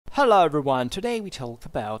Hello everyone, today we talk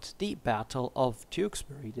about the Battle of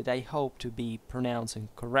Tewkesbury that I hope to be pronouncing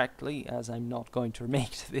correctly, as I'm not going to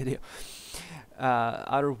make the video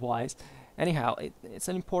otherwise. Anyhow, it's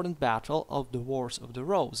an important battle of the Wars of the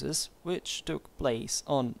Roses, which took place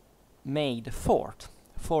on May the 4th,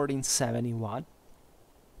 1471.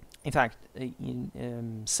 In fact,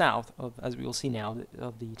 in south of, as we will see now,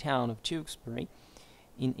 of the town of Tewkesbury,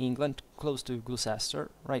 in England, close to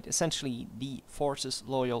Gloucester, right? Essentially, the forces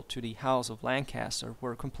loyal to the House of Lancaster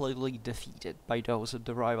were completely defeated by those of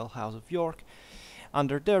the rival House of York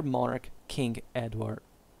under their monarch, King Edward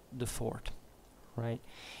IV, right?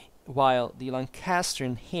 While the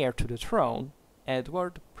Lancastrian heir to the throne,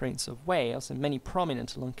 Edward, Prince of Wales, and many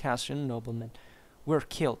prominent Lancastrian noblemen were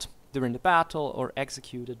killed during the battle or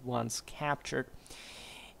executed once captured.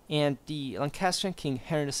 And the Lancastrian King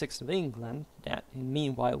Henry VI of England, that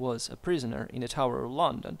meanwhile was a prisoner in the Tower of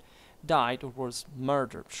London, died or was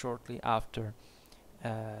murdered shortly after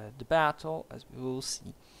the battle, as we will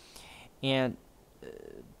see. And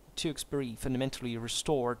Tewkesbury fundamentally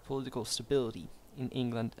restored political stability in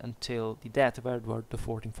England until the death of Edward IV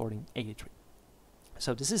in 1483.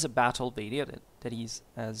 So this is a battle video that is,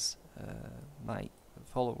 as my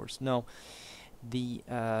followers know, the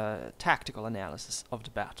tactical analysis of the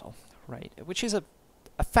battle, right? Which is a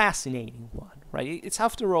fascinating one, right? It's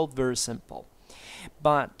after all very simple,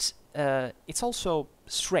 but it's also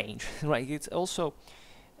strange, right? It's also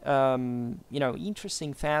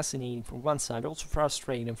interesting, fascinating from one side, also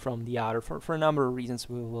frustrating from the other for a number of reasons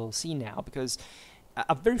we will see now, because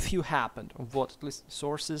a very few happened of what at least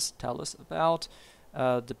sources tell us about.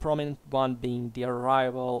 The prominent one being the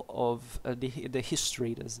arrival of the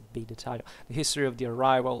history, does be the title, the history of the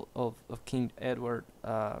arrival of King Edward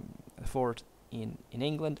IV in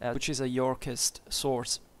England, which is a Yorkist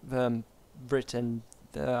source written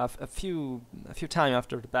a few times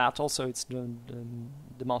after the battle, so it's the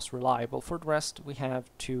most reliable. For the rest, we have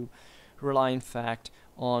to rely, in fact,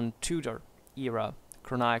 on Tudor era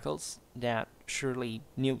chronicles that surely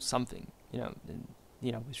knew something,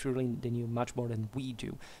 surely they knew much more than we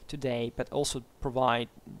do today, but also provide,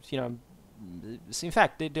 in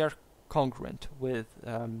fact, they're congruent with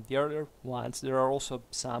the earlier ones. There are also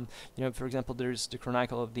some, for example, there's the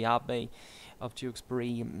Chronicle of the Abbey of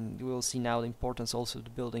Tewkesbury. We will see now the importance also of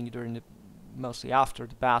the building during mostly after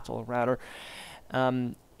the battle, rather.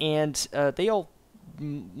 And they all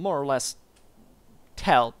more or less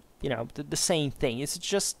tell the same thing. It's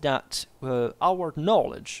just that our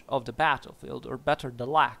knowledge of the battlefield, or better, the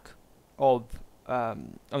lack of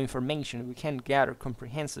information we can gather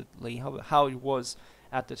comprehensively how it was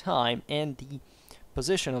at the time, and the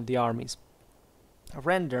position of the armies,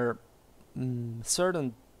 render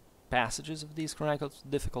certain passages of these chronicles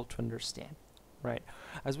difficult to understand, right?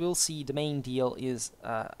 As we'll see, the main deal is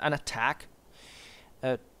an attack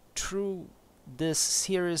through this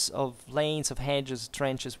series of lanes, of hedges,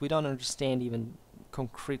 trenches. We don't understand even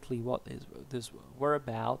concretely what this were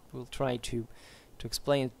about. We'll try to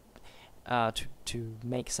explain it, to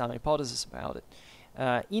make some hypothesis about it.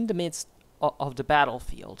 In the midst of the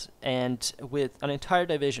battlefield, and with an entire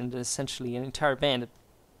division, essentially an entire band,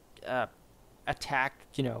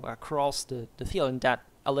 attacked, across the field, and that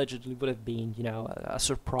allegedly would have been, a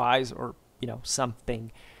surprise, or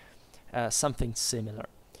something similar.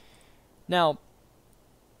 Now,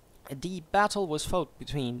 the battle was fought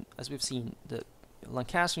between, as we've seen, the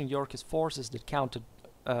Lancastrian and Yorkist forces that counted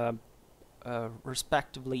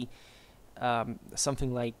respectively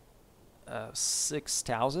something like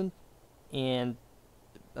 6,000 and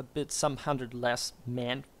some hundred less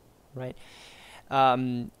men, right?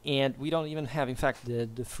 And we don't even have, in fact, the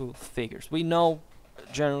full figures. We know,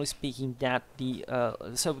 generally speaking, that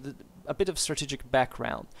a bit of strategic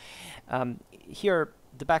background. Here,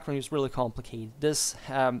 the background is really complicated. This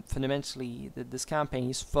fundamentally, this campaign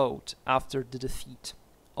is fought after the defeat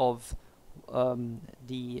of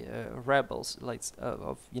the rebels, led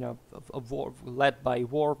by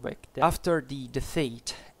Warwick. After the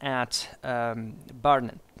defeat at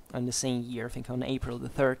Barnet in the same year, I think on April the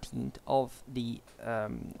 13th, of the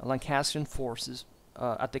Lancastrian forces,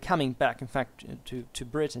 at the coming back, in fact, to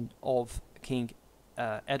Britain of King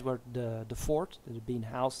Edward IV, that had been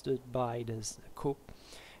ousted by this coup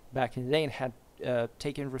back in the day and had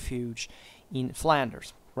taken refuge in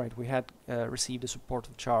Flanders. Right, we had received the support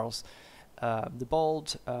of Charles the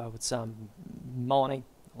Bold with some money,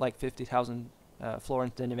 like 50,000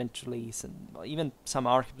 florins, and eventually even some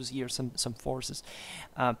arquebusiers, some forces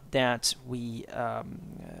that we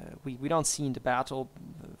don't see in the battle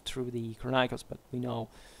through the chronicles, but we know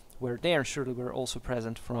were there. Surely were also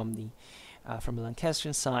present from the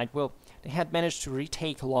Lancastrian side. Well, they had managed to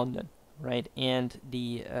retake London, right? And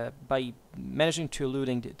the by managing to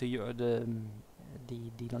eluding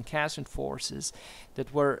the Lancastrian forces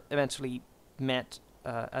that were eventually met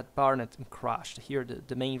at Barnet and crushed. Here,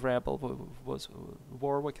 the main rebel was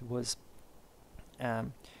Warwick, was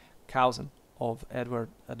cousin of Edward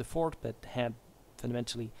IV, but had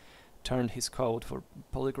fundamentally turned his code for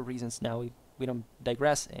political reasons. Now we don't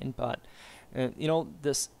digress in, but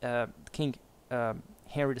this King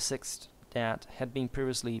Henry VI that had been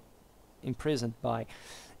previously imprisoned by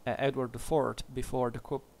Edward IV before the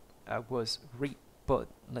coup was re-put,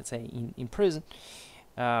 let's say, in prison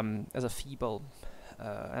as a feeble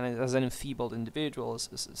and as an enfeebled individual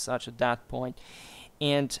as such at that point.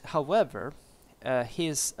 And however,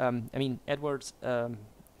 Henry's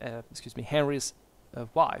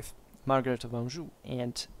wife, Margaret of Anjou,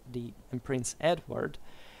 and Prince Edward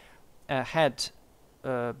had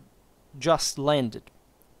just landed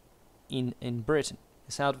in Britain,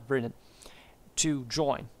 south of Britain, to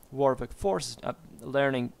join Warwick forces,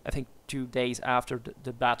 learning, I think, 2 days after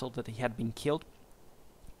the battle that he had been killed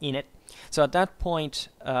in it. So at that point,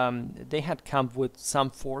 they had come with some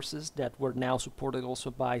forces that were now supported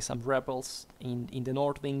also by some rebels in the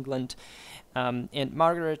north of England. And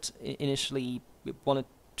Margaret initially wanted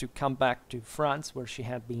to come back to France, where she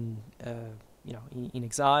had been, in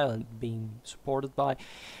exile and being supported by.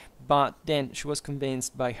 But then she was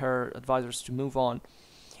convinced by her advisors to move on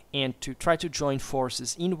and to try to join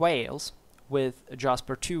forces in Wales with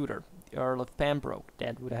Jasper Tudor, the Earl of Pembroke,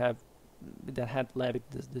 that had levied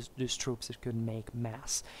these troops that could make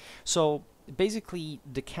mass. So basically,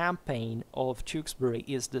 the campaign of Tewkesbury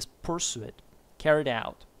is this pursuit carried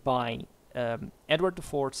out by Edward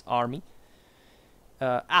IV's army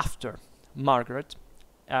after Margaret,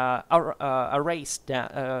 a race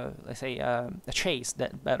that, a chase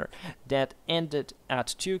that ended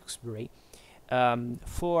at Tewkesbury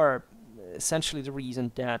for essentially the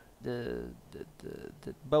reason that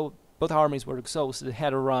both armies were exhausted. They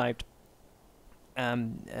had arrived.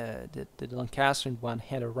 The Lancastrian one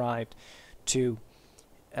had arrived to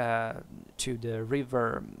the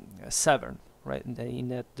river Severn, right? In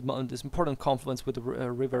this important confluence with the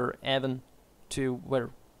river Avon, to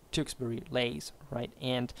where Tewkesbury lays, right?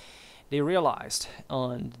 And they realized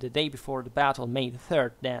on the day before the battle, May the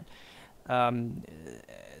 3rd, that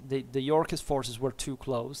the Yorkist forces were too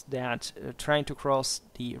close, that trying to cross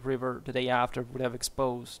the river the day after would have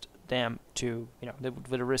exposed them to, they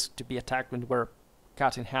would risk to be attacked when they were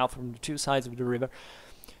cut in half from the two sides of the river.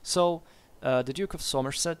 So the Duke of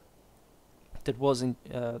Somerset, that was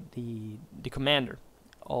the commander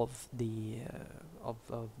of the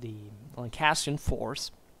Lancastrian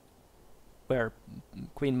force, where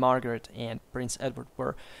Queen Margaret and Prince Edward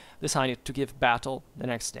were, decided to give battle the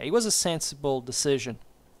next day. It was a sensible decision,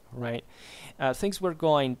 right? Things were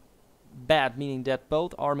going bad, meaning that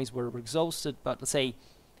both armies were exhausted, but let's say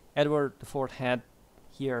Edward IV had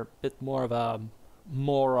here a bit more of a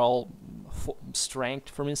moral strength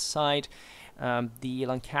from his side. The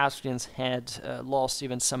Lancastrians had lost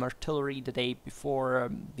even some artillery the day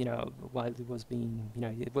before, while it was being,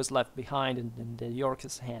 it was left behind, and the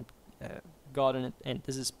Yorkists had gotten it, and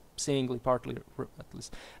this is seemingly partly, at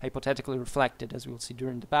least hypothetically, reflected, as we will see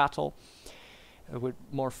during the battle, with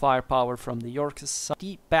more firepower from the Yorkists.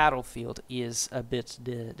 The battlefield is a bit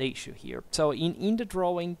the issue here. So in the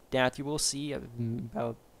drawing that you will see,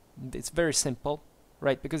 it's very simple,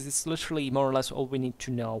 right? Because it's literally more or less all we need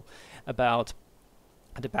to know about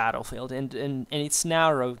the battlefield, and it's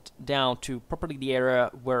narrowed down to properly the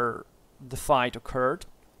area where the fight occurred.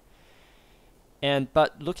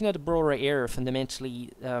 But looking at the broader area, fundamentally,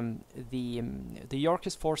 the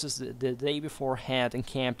Yorkist forces the day before had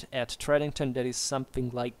encamped at Treddington, that is something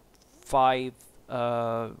like 5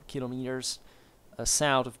 kilometers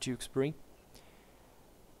south of Tewkesbury.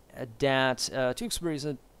 Tewkesbury is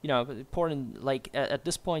a important, like at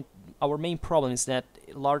this point, our main problem is that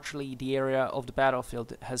largely the area of the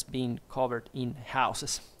battlefield has been covered in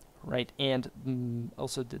houses, right? And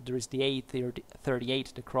also there is the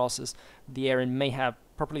A38 that crosses the area and may have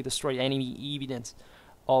properly destroyed any evidence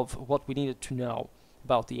of what we needed to know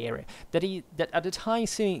about the area. That at the time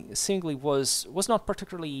singly was not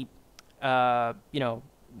particularly, there are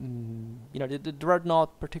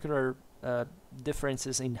not particular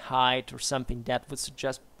differences in height or something that would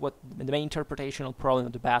suggest what the main interpretational problem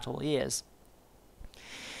of the battle is,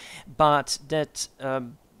 but that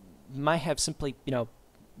might have simply,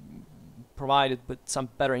 provided with some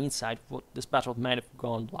better insight of what this battle might have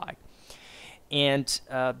gone like. And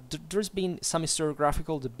there's been some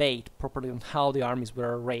historiographical debate properly on how the armies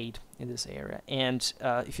were arrayed in this area. And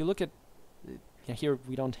if you look at here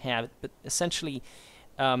we don't have it, but essentially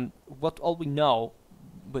what all we know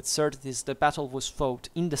with certainty is the battle was fought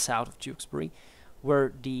in the south of Tewkesbury,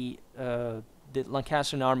 where the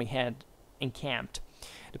Lancastrian army had encamped.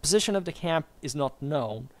 The position of the camp is not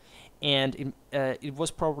known, and it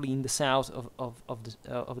was probably in the south of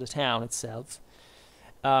the town itself.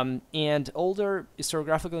 And older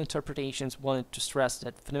historiographical interpretations wanted to stress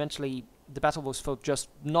that fundamentally the battle was fought just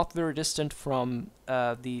not very distant from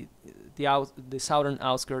the southern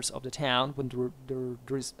outskirts of the town, when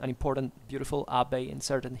there is an important, beautiful abbey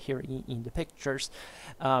inserted here in the pictures.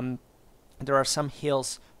 There are some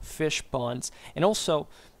hills, fish ponds, and also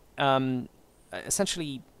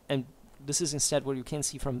essentially, and this is instead what you can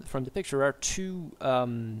see from the picture, there are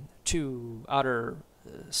two other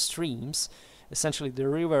streams. Essentially, the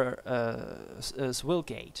river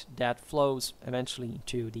Swilgate that flows eventually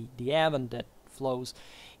into the Avon, that flows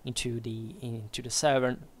into the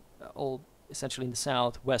Severn, all essentially in the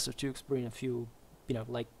south west of Tewkesbury, in a few,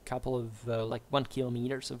 like couple of like 1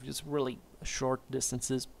 kilometer, so just really short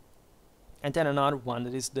distances. And then another one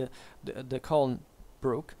that is the Colne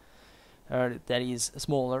Brook, that is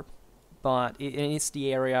smaller, but it's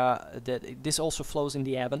the area that this also flows in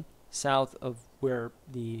the Avon, south of where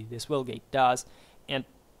the Swilgate does, and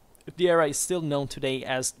the area is still known today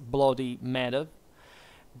as Bloody Meadow.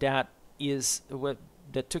 That is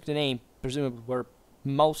that took the name, presumably, where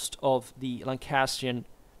most of the Lancastrian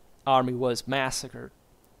army was massacred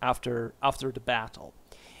after the battle.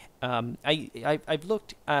 I've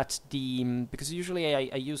looked at because usually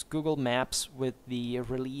I use Google Maps with the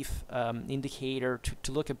relief indicator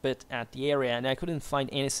to look a bit at the area, and I couldn't find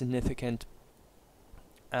any significant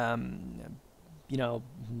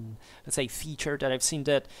let's say feature that I've seen.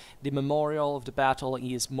 That the memorial of the battle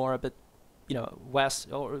is more a bit, west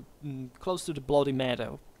or close to the Bloody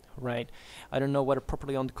Meadow, right? I don't know whether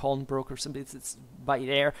properly on the Colne Brook or something. It's by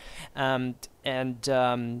there, and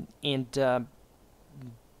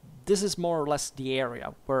this is more or less the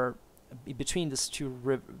area where between these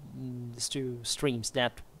two streams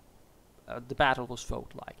that the battle was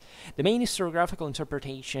fought like. The main historiographical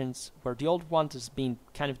interpretations, where the old one has been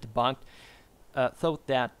kind of debunked, thought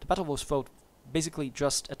that the battle was fought basically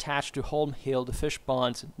just attached to Holm Hill, the fish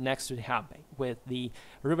ponds next to the abbey, with the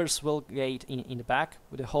river Swilgate in the back,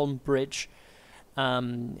 with the Holm Bridge.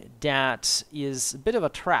 That is a bit of a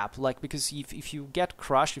trap, like, because if you get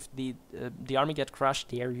crushed, if the army get crushed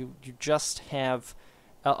there, you just have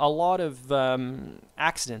a lot of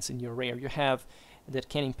accidents in your rear. You have that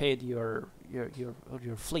can impede your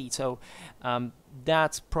fleet. So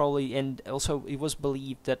that's probably, and also it was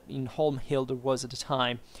believed that in Holm Hill there was at the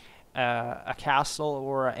time a castle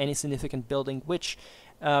or any significant building, which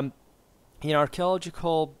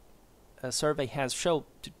archaeological survey has shown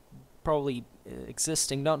to probably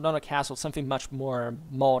existing, not a castle, something much more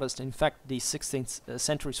modest. In fact, the 16th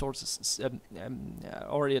century sources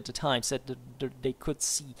already at the time said that they could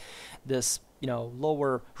see this,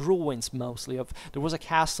 lower ruins mostly of. There was a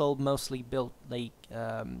castle mostly built like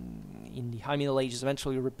in the High Middle Ages,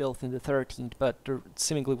 eventually rebuilt in the 13th, but there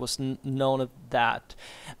seemingly was none of that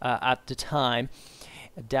at the time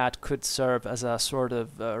that could serve as a sort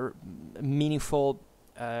of meaningful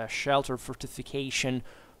shelter fortification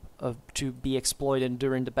to be exploited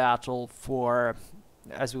during the battle for,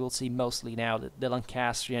 as we will see mostly now, the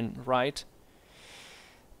Lancastrian right.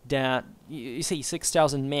 That you see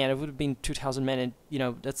 6,000 men, it would have been 2,000 men, and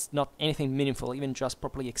that's not anything meaningful, even just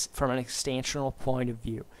properly from an extensional point of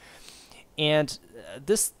view. And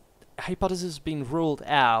this hypothesis has been ruled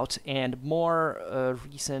out, and more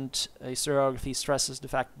recent historiography stresses the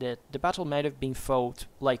fact that the battle might have been fought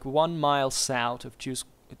like 1 mile south of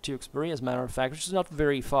Tewkesbury, as a matter of fact, which is not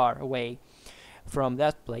very far away from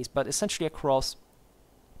that place, but essentially across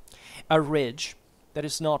a ridge that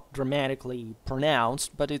is not dramatically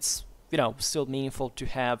pronounced, but it's still meaningful to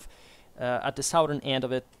have at the southern end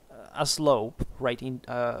of it a slope right in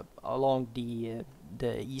along the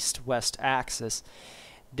east-west axis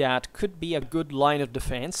that could be a good line of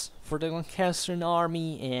defense for the Lancastrian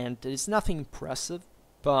army, and it's nothing impressive,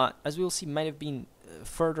 but as we will see, might have been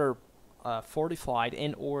further fortified,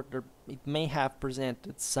 and or it may have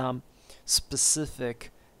presented some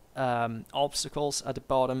specific obstacles at the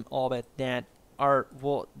bottom of it that are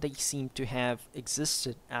what they seem to have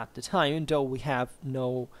existed at the time, even though we have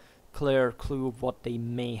no clear clue of what they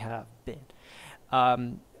may have been.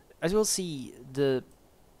 As we'll see, the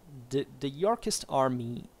Yorkist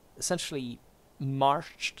army essentially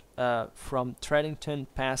marched from Treddington,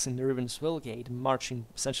 passing the river Swilgate, marching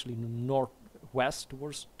essentially northwest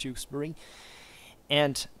towards Tewkesbury,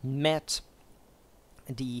 and met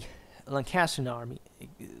the Lancastrian army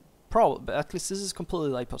probably, but at least this is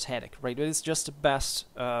completely hypothetical, right? It's just the best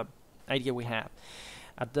idea we have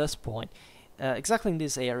at this point. Exactly in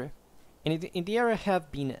this area. And in the area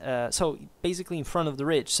have been, so basically in front of the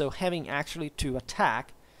ridge, so having actually to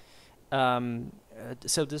attack,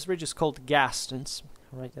 so this ridge is called Gaston's,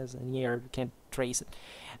 right, as in the area, we can't trace it,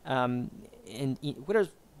 and with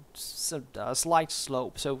a slight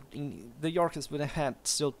slope, so the Yorkists would have had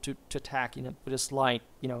still to attack, with a slight,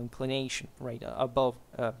 inclination, right, above,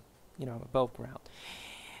 above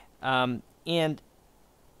ground, and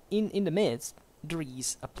in the midst, there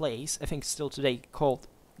is a place, I think still today, called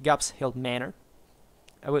Gubbs Hill Manor.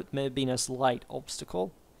 It may have been a slight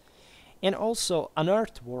obstacle. And also an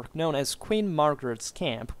earthwork known as Queen Margaret's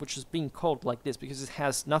Camp, which is being called like this because it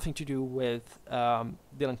has nothing to do with the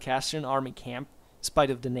Lancastrian army camp, in spite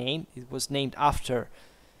of the name. It was named after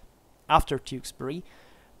Tewkesbury,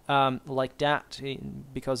 like that,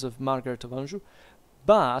 because of Margaret of Anjou.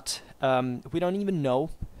 But we don't even know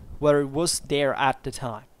whether it was there at the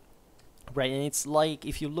time. Right, and it's like,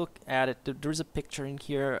 if you look at it, there's a picture in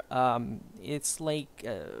here, it's like,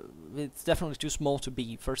 it's definitely too small to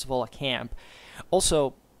be, first of all, a camp.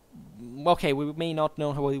 Also, okay, we may not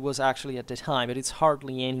know how it was actually at the time, but it's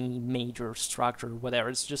hardly any major structure or whatever.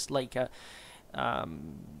 It's just like a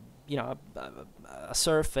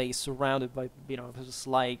surface surrounded by,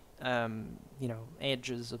 slight,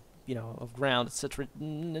 edges of, of ground, etc.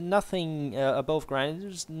 Nothing above ground.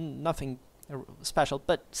 There's nothing special,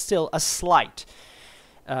 but still a slight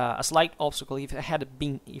obstacle if it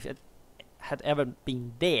had ever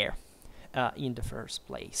been there in the first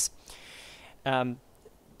place.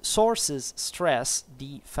 Sources stress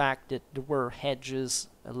the fact that there were hedges,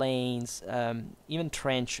 lanes, even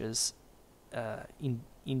trenches in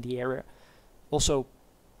the area, also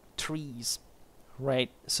trees,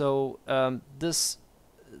 right? So this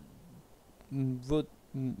would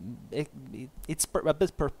it's a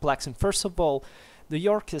bit perplexing. First of all, the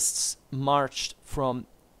Yorkists marched from,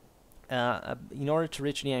 in order to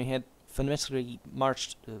reach the enemy, had fundamentally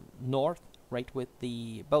marched north, right? With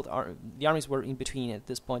the armies were in between at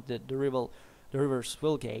this point. The rivers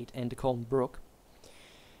Swillgate and the Colne Brook.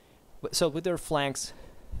 So with their flanks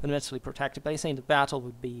fundamentally protected, by saying the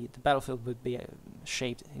battlefield would be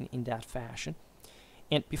shaped in that fashion.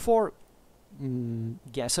 And before.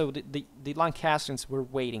 So the Lancastrians were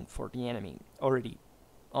waiting for the enemy already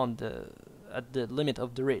at the limit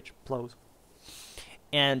of the ridge, close.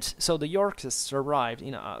 And so the Yorkists arrived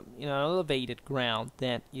in an elevated ground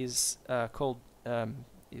that is called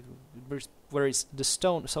where is the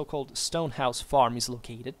so-called Stonehouse Farm is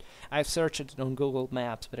located. I've searched it on Google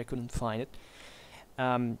Maps, but I couldn't find it.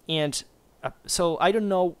 So I don't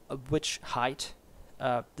know which height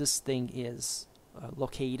this thing is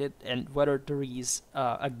located, and whether there is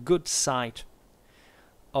a good sight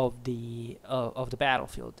of the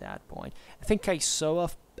battlefield at that point. I think I saw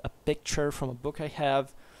a picture from a book I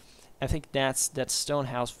have. I think that's that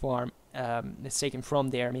Stonehouse Farm. It's taken from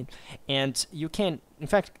there. And you can, in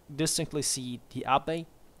fact, distinctly see the Abbey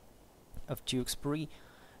of Tewkesbury,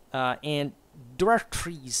 and there are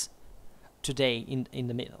trees today in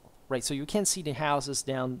the middle, right? So you can see the houses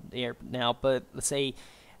down there now, but let's say.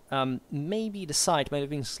 Maybe the site might have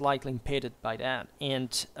been slightly impeded by that,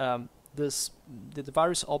 and the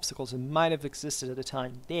various obstacles that might have existed at the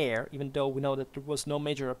time there, even though we know that there was no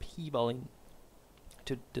major upheaval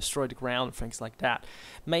to destroy the ground and things like that,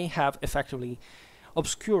 may have effectively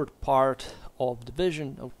obscured part of the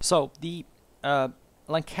vision. So the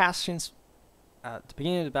Lancastrians at the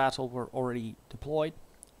beginning of the battle were already deployed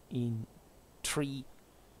in 3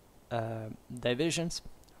 divisions,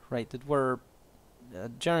 right, that were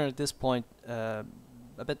generally at this point a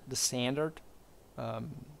bit the standard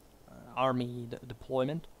army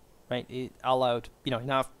deployment, right? It allowed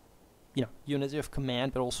enough unity of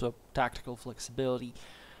command, but also tactical flexibility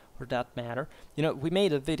for that matter. We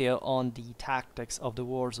made a video on the tactics of the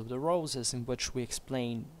Wars of the Roses, in which we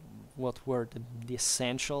explain what were the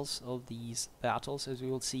essentials of these battles. As we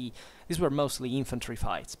will see, these were mostly infantry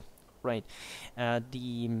fights, right?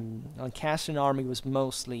 The Lancastrian army was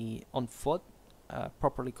mostly on foot,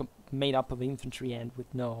 properly made up of infantry and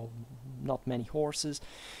with not many horses.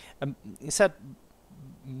 Instead,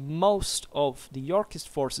 most of the Yorkist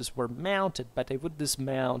forces were mounted, but they would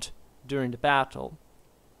dismount during the battle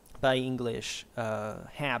by English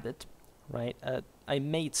habit, right? I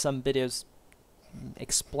made some videos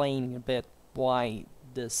explaining a bit why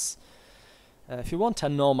this, if you want,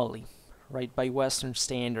 anomaly, right, by Western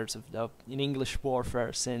standards in English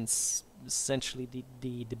warfare since essentially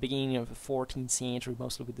the beginning of the 14th century,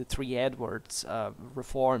 mostly with the 3 Edwards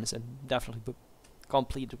reforms, and definitely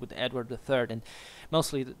completed with Edward III, and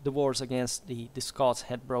mostly the wars against the Scots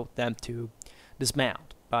had brought them to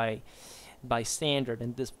dismount by standard,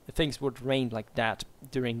 and things would reign like that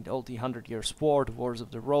during all the 100 Years' War, the Wars of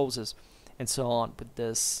the Roses, and so on. With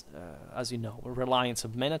this, as you know, reliance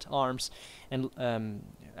of men-at-arms and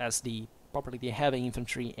as the properly the heavy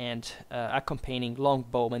infantry and accompanying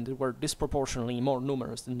longbowmen that were disproportionately more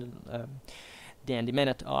numerous than the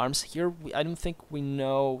men-at-arms. Here, I don't think we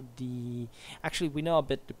know actually we know a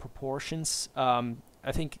bit the proportions. I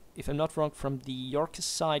think, if I'm not wrong, from the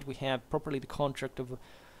Yorkist side, we have properly the contract of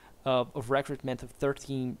recruitment of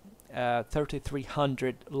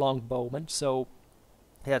 3,300 longbowmen. So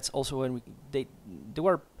that's also when they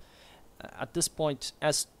were at this point,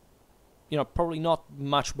 as you know, probably not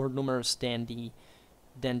much more numerous than the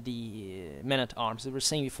men-at-arms. They were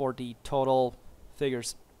saying before the total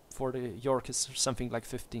figures for the Yorkists are something like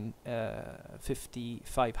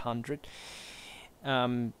 5,500.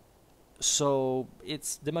 So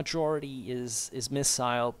it's the majority is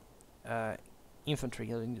missile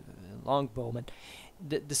infantry, longbowmen.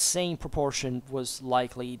 The same proportion was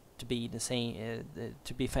likely to be the same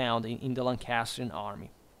to be found in the Lancastrian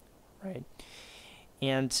army, right?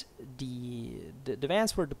 And the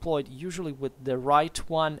vans were deployed usually with the right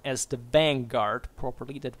one as the vanguard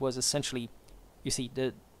properly. That was essentially, you see,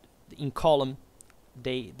 in column,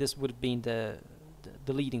 this would have been the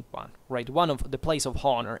leading one, right? One of the place of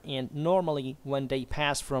honor. And normally, when they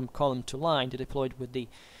passed from column to line, they deployed with the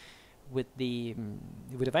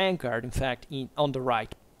vanguard. In fact, on the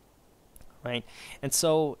right, right? And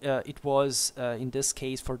so it was in this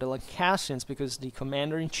case for the Lancastrians, because the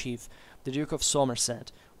commander-in-chief, the Duke of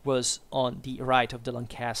Somerset, was on the right of the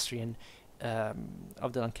Lancastrian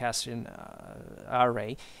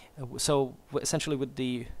array. So essentially, with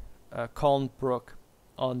the Colnbrook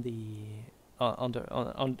on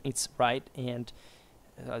its right, and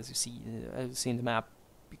as you see in the map,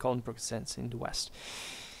 Colnbrook stands in the west.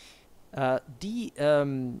 So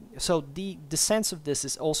the sense of this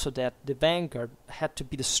is also that the vanguard had to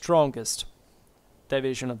be the strongest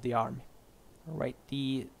division of the army, right?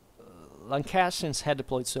 The Lancastrians had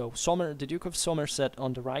deployed the Duke of Somerset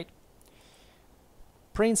on the right,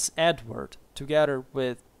 Prince Edward together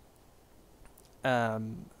with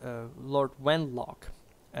Lord Wenlock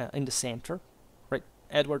in the center, right?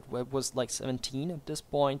 Edward was like 17 at this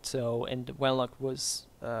point, and Wenlock was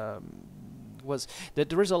that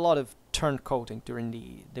there is a lot of turncoating during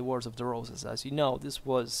the Wars of the Roses, as you know. This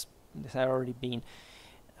had already been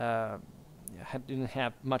didn't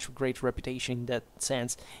have much great reputation in that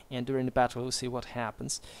sense, and during the battle we'll see what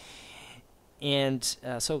happens. And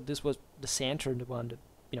so this was the center, the one that,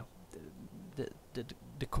 you know,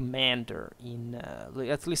 the commander in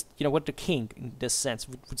at least, you know, what the king in this sense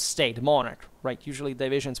would stay, the monarch, right? Usually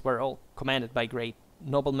divisions were all commanded by great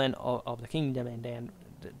noblemen of the kingdom, and then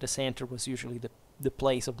the center was usually the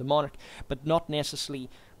place of the monarch, but not necessarily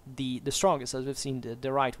the strongest. As we've seen,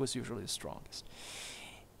 the right was usually the strongest.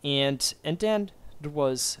 And then there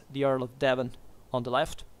was the Earl of Devon on the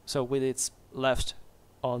left, so with its left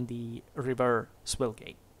on the River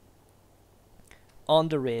Swillgate, on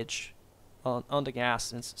the ridge, on the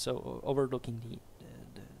Gastons, so overlooking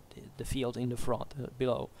the field in the front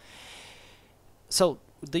below. So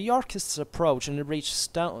the Yorkists approached and reached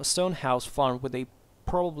Stonehouse Farm, where they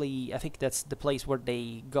probably, I think that's the place where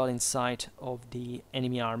they got in sight of the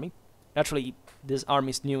enemy army. Actually, these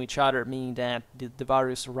armies knew each other, meaning that the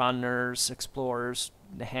various runners, explorers,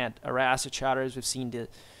 they had harassed each other. As we've seen,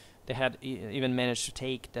 they had even managed to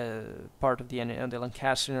take the part of the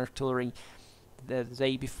Lancastrian artillery the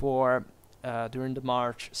day before during the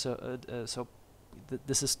march. So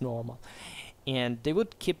this is normal, and they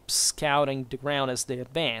would keep scouting the ground as they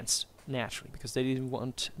advanced, naturally, because they didn't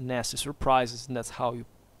want nasty surprises, and that's how you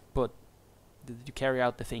carry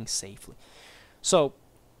out the things safely. So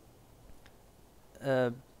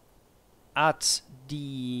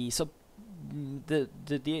these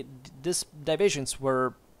divisions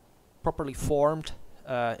were properly formed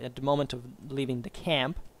at the moment of leaving the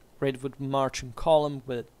camp. Red would march in column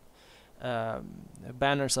with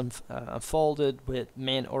banners unfolded, with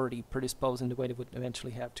men already predisposed in the way they would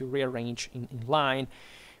eventually have to rearrange in line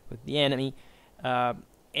with the enemy.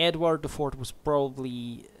 Edward IV was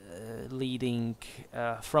probably leading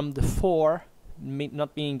from the fore,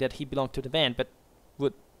 not meaning that he belonged to the van, but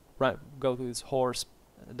would go to his horse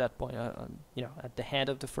at that point, you know, at the head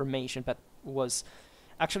of the formation, but was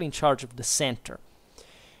actually in charge of the center,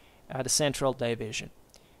 the central division.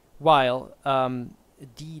 While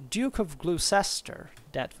the Duke of Gloucester,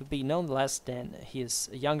 that would be none less than his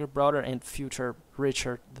younger brother and future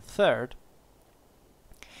Richard III,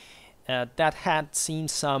 that had seen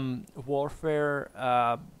some warfare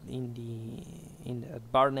at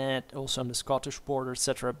Barnet, also on the Scottish border,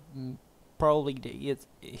 etc. Probably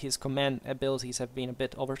his command abilities have been a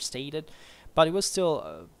bit overstated, but he was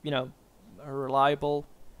still, a reliable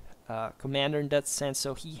commander in that sense.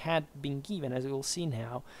 So he had been given, as we will see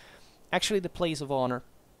now, actually the place of honor.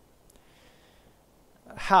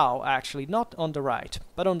 How actually? Not on the right,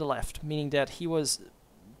 but on the left, meaning that he was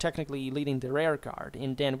technically leading the rear guard,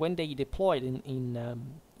 and then when they deployed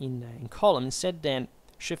in column, instead then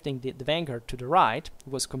shifting the vanguard to the right,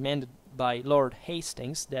 was commanded by Lord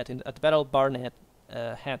Hastings, that at the Battle of Barnet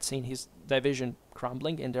had seen his division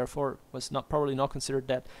crumbling, and therefore was probably not considered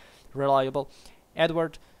that reliable.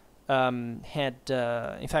 Edward had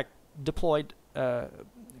in fact deployed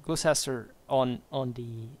Gloucester on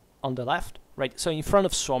the left, right, so in front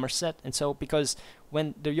of Somerset, and so because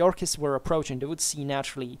when the Yorkists were approaching, they would see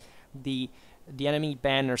naturally the enemy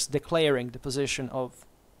banners declaring the position of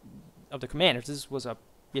the commanders. This was a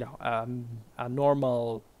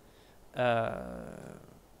normal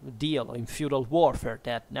deal in feudal warfare,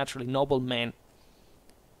 that naturally noblemen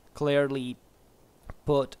clearly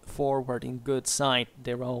put forward in good sight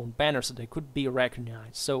their own banners so they could be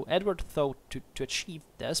recognized. So Edward thought to achieve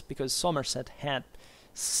this, because Somerset had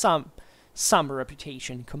some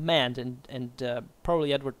reputation in command, and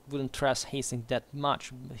probably Edward wouldn't trust Hastings that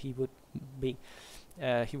much. He would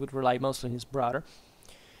rely mostly on his brother.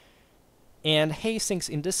 And Hastings,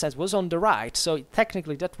 in this sense, was on the right, so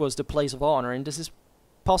technically that was the place of honor, and this is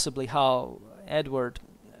possibly how Edward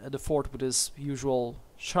IV, with his usual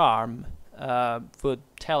charm, would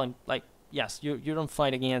tell him, like, yes, you don't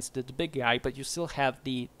fight against the big guy, but you still have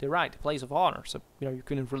the right, the place of honor, so you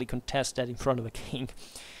couldn't really contest that in front of a king.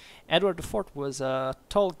 Edward IV was a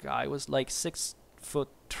tall guy, was like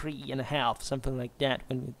 6'3.5", something like that,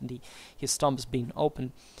 when his thumbs being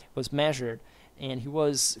open was measured, and he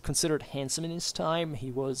was considered handsome in his time. He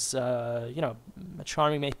was, a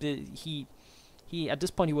charming. Maybe he at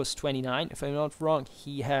this point he was 29, if I'm not wrong.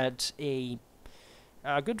 He had a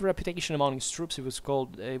good reputation among his troops. He would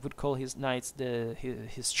call his knights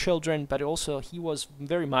his children, but also he was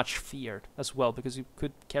very much feared as well, because he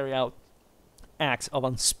could carry out acts of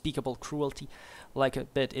unspeakable cruelty, like a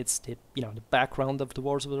bit it's the background of the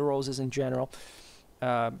Wars of the Roses in general,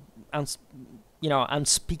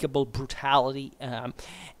 unspeakable brutality,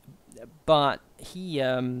 but he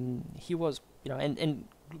was, and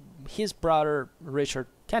his brother Richard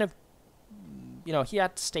kind of, he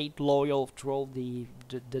had stayed loyal through all the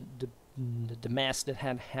mess that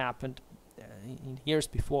had happened in years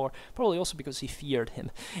before, probably also because he feared him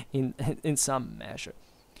in some measure.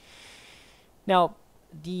 Now,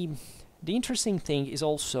 the interesting thing is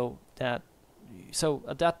also that, so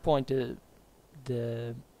at that point the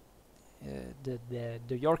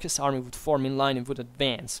Yorkist army would form in line and would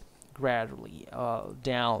advance gradually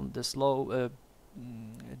down the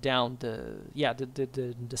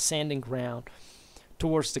descending ground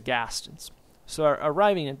towards the Gastons. So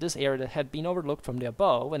arriving at this area that had been overlooked from the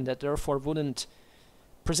above, and that therefore wouldn't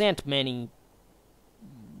present many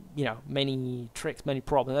tricks, many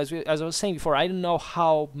problems. As I was saying before, I don't know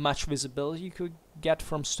how much visibility you could get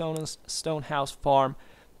from Stonehouse Farm,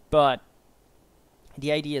 but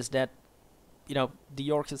the idea is that the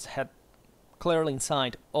Yorkists had clearly in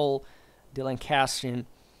sight all the Lancastrian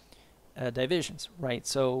divisions, right?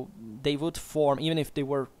 So they would form, even if they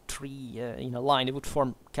were three in a line, they would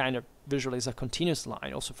form kind of visually as a continuous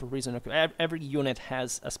line, also for reason of every unit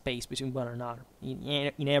has a space between one another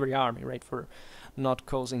in every army, right, for not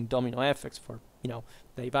causing domino effects, for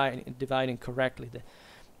dividing correctly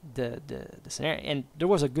the scenario. And there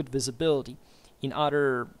was a good visibility. In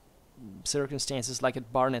other circumstances, like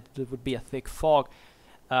at Barnet, there would be a thick fog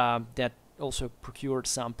that also procured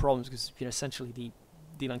some problems, because essentially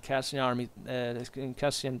the Lancastrian army, the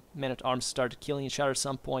Lancastrian men-at-arms started killing each other at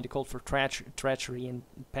some point. They called for treachery, and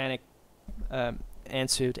panic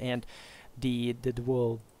ensued, and the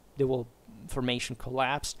whole formation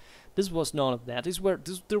collapsed. This was none of that.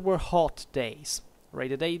 There were hot days, right?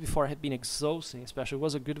 The day before had been exhausting, especially. It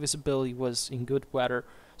was a good visibility, was in good weather,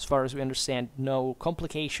 as far as we understand, no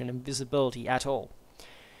complication in visibility at all.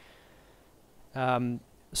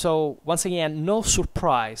 So once again, no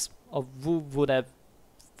surprise of who would have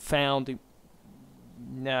found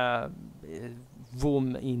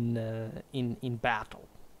Voom in battle,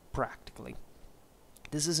 practically.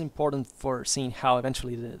 This is important for seeing how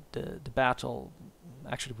eventually the battle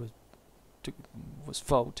actually was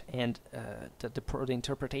fought, and the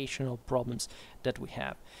interpretational problems that we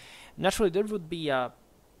have. Naturally, there would be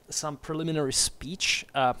some preliminary speech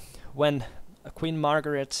when Queen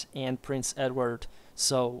Margaret and Prince Edward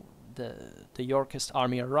saw the Yorkist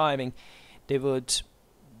army arriving, they would,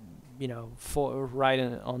 ride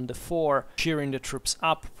on the fore, cheering the troops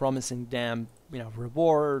up, promising them,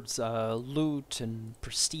 rewards, loot, and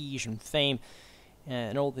prestige and fame,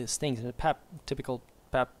 and all these things. And a typical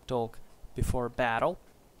pep talk before battle.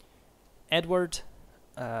 Edward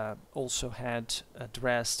also had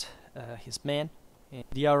addressed his men.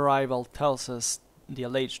 The arrival tells us the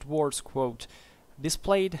alleged words, quote,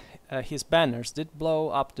 "Displayed his banners, did blow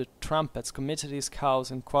up the trumpets, committed his cause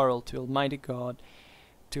and quarrel to Almighty God,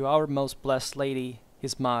 to our most blessed Lady,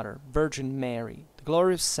 his mother, Virgin Mary, the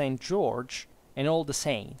glorious Saint George, and all the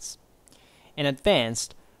saints, and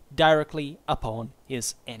advanced directly upon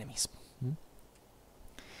his enemies."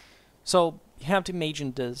 So you have to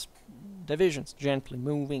imagine these divisions gently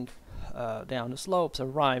moving down the slopes,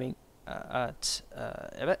 arriving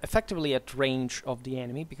effectively at range of the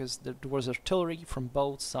enemy, because there was artillery from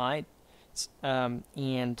both sides, and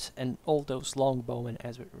all those longbowmen,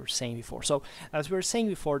 as we were saying before. So, as we were saying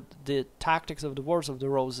before, the tactics of the Wars of the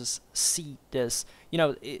Roses see this.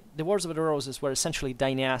 The Wars of the Roses were essentially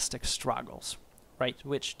dynastic struggles, right?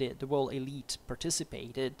 Which the whole elite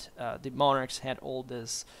participated. The monarchs had all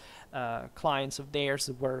these clients of theirs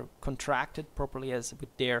that were contracted properly as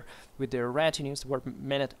with their retinues. There were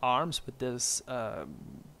men at arms with this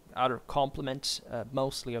other complement,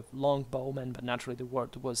 mostly of longbowmen, but naturally there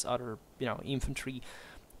was other infantry,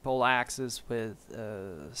 pole axes with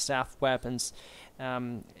staff weapons,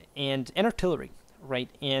 and artillery, right?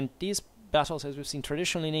 And these battles, as we've seen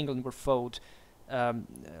traditionally in England, were fought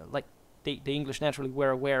like the English naturally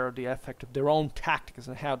were aware of the effect of their own tactics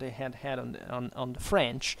and how they had on the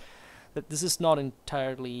French. That this is not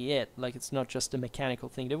entirely it. Like, it's not just a mechanical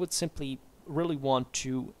thing. They would simply really want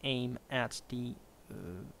to aim at the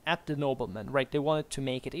noblemen, right? They wanted to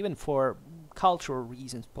make it, even for cultural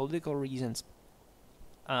reasons, political reasons,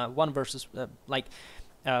 one versus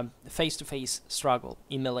face-to-face struggle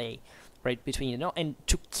in melee, right, between and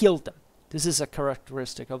to kill them. This is a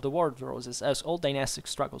characteristic of the War of the Roses. As all dynastic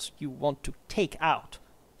struggles, you want to take out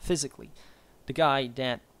physically the guy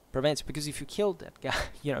that prevents, because if you kill that guy,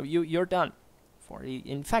 you're done for.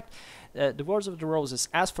 In fact, the Wars of the Roses,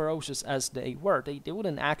 as ferocious as they were, they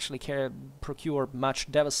wouldn't actually procure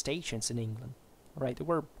much devastations in England, right? They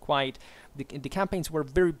were the campaigns were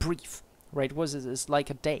very brief, right? It's like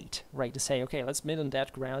a date, right? To say, okay, let's meet on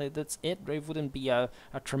that ground, that's it. It wouldn't be a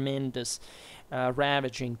tremendous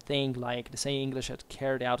ravaging thing like the same English had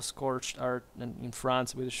carried out a scorched earth in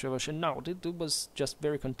France with the Chevauchée. No, it was just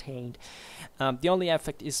very contained. The only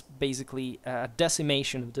effect is basically a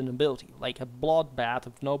decimation of the nobility, like a bloodbath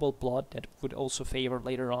of noble blood that would also favor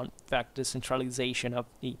later on, in fact, the centralization of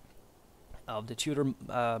the Tudor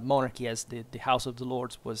monarchy, as the House of the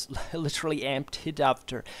Lords was literally emptied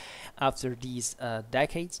after these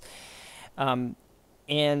decades.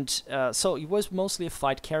 So it was mostly a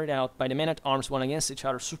fight carried out by the men-at-arms one against each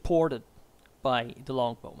other, supported by the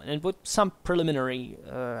longbowmen, and with some preliminary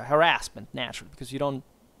harassment, naturally, because you don't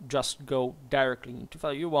just go directly into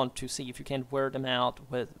fight. You want to see if you can wear them out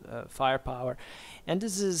with firepower. And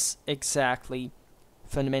this is exactly,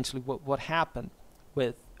 fundamentally, what happened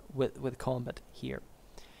with combat here.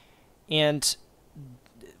 And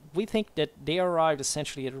we think that they arrived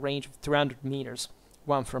essentially at a range of 300 meters,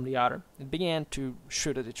 one from the other, and began to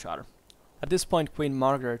shoot at each other. At this point, Queen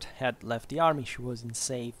Margaret had left the army. She was in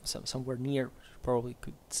safe, somewhere near. She probably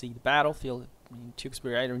could see the battlefield in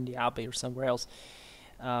Tewkesbury, either in the Abbey or somewhere else.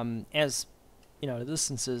 As the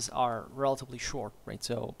distances are relatively short, right?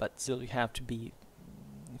 So, but still, you have to be,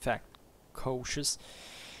 in fact, cautious.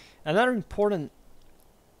 Another important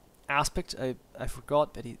aspect I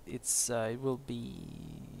forgot, but it will be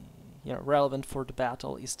relevant for the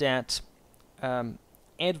battle, is that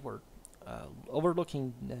Edward,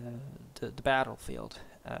 overlooking the battlefield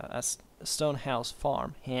as Stonehouse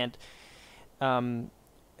Farm, and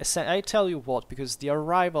I tell you what, because the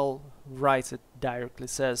arrival writes it directly,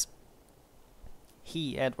 says,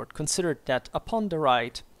 he, Edward, considered that upon the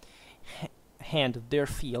right hand of their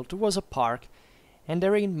field there was a park, and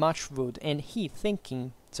therein much wood, and he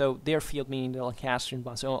thinking, so their field meaning the Lancastrian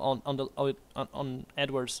one, so on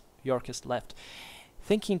Edward's Yorkist left,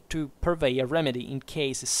 thinking to purvey a remedy in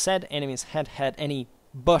case his said enemies had any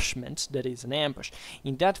bushment, that is, an ambush,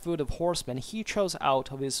 in that wood of horsemen, he chose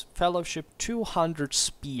out of his fellowship 200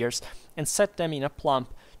 spears, and set them in a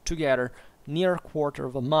plump together near a quarter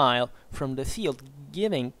of a mile from the field,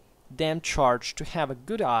 giving them charge to have a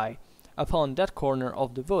good eye upon that corner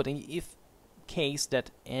of the wood, and if case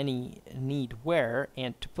that any need were,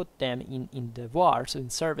 and to put them in devoir, so in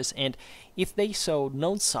service, and if they saw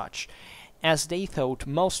none such as they thought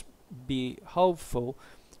most behoveful,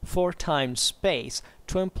 for time space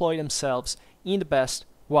to employ themselves in the best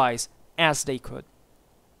wise as they could.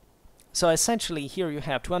 So essentially here you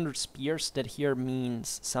have 200 spears, that here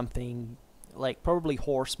means something like probably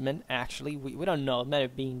horsemen. Actually, we don't know, it might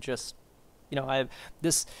have been just, you know, I have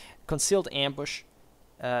this concealed ambush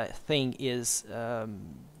thing is,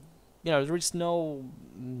 you know, there is no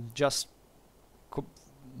just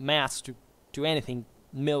mass to anything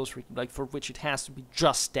military, like for which it has to be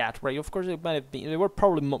just that, right? Of course, it might have been, they were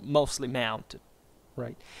probably mostly mounted,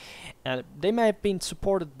 right? And they might have been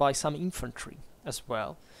supported by some infantry as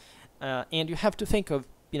well. And you have to think of,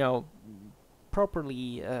 you know,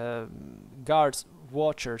 properly guards,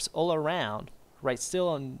 watchers all around, right?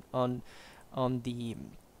 Still on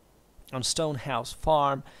Stonehouse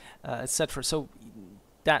Farm, etc. So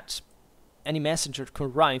that any messenger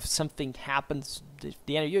could arrive, something happens.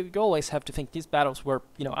 You always have to think these battles were,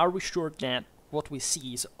 you know, are we sure that what we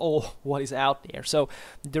see is all what is out there? So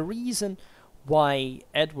the reason why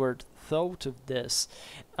Edward thought of this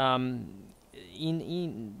might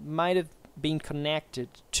have been connected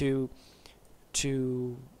to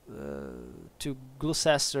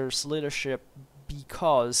Gloucester's leadership,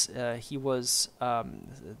 because he was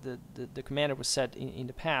the commander was said in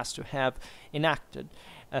the past to have enacted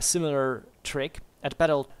a similar trick at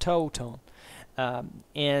Battle of Towton,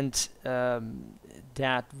 and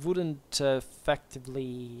that wouldn't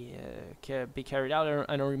effectively be carried out.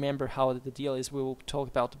 I don't remember how the deal is. We will talk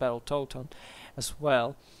about the Battle of Towton as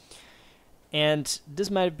well. And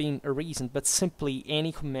this might have been a reason, but simply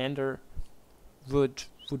any commander would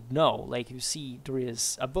know. Like you see, there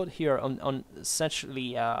is a boat here on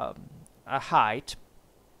essentially a height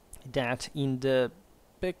that in the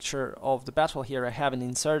picture of the battle here I haven't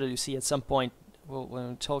inserted. You see at some point, when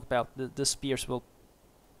we talk about the spears will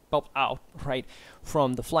pop out right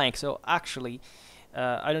from the flank. So actually,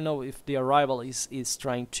 I don't know if the arrival is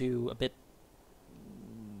trying to a bit,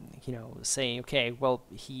 you know, say, okay, well,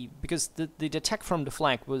 because the attack from the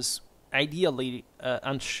flank was ideally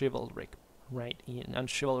unchivalric, right?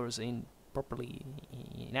 Unchivalrous in properly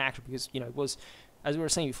in action, because, you know, it was, as we were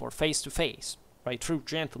saying before, face to face, right? True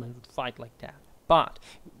gentlemen would fight like that. But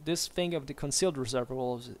this thing of the concealed reserve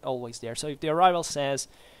was always there. So if the arrival says,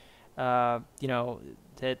 you know,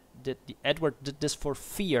 that Edward did this for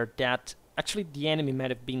fear that actually the enemy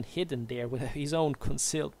might have been hidden there with his own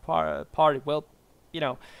concealed party, well, you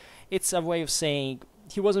know, it's a way of saying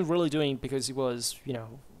he wasn't really doing it because he was, you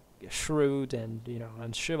know, shrewd and, you know,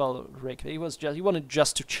 and chivalric. He wanted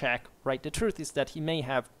just to check, right? The truth is that he may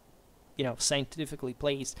have, you know, scientifically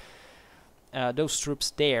placed those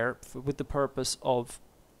troops there with the purpose of,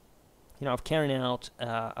 you know, of carrying out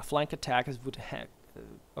a flank attack as would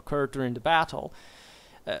occur during the battle.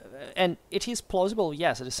 And it is plausible,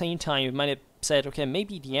 yes. At the same time, you might have said, okay,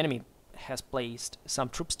 maybe the enemy has placed some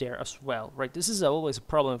troops there as well, right? This is always a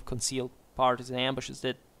problem of concealed parties and ambushes,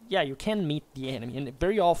 that, yeah, you can meet the enemy, and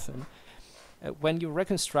very often when you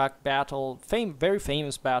reconstruct very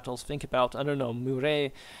famous battles, think about, I don't know,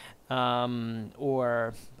 Muret,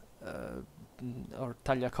 or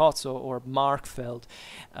Tagliacozzo or Markfeld,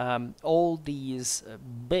 all these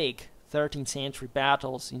big 13th century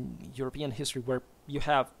battles in European history where you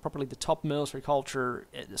have properly the top military culture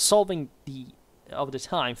solving of the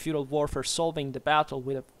time, feudal warfare, solving the battle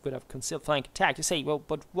with a concealed flank attack. You say, well,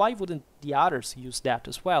 but why wouldn't the others use that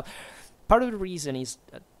as well? Part of the reason is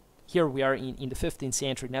here we are in the 15th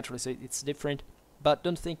century, naturally, so it's different, but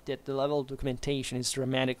don't think that the level of documentation is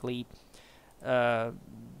dramatically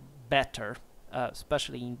better,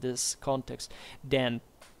 especially in this context, than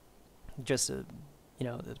just you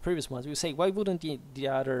know, the previous ones. We say, why wouldn't the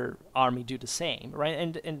other army do the same,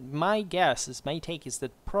 right? And my take is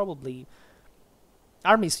that probably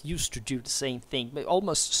armies used to do the same thing, but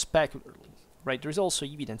almost speculatively, right? There's also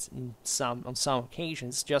evidence on some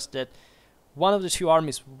occasions, just that one of the two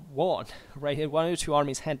armies won, right? And one of the two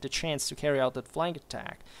armies had the chance to carry out that flank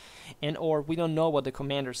attack, or we don't know what the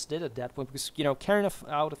commanders did at that point, because, you know, carrying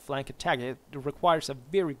out a flank attack, it requires a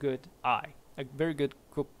very good eye, a very good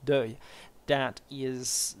coup d'oeil, that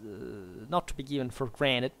is not to be given for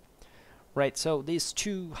granted, right? So these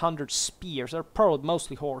 200 spears are probably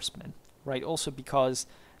mostly horsemen, right? Also because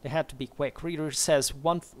they had to be quick. Reader says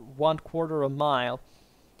one quarter of a mile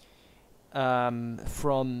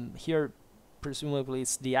from here. Presumably,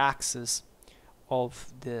 it's the axis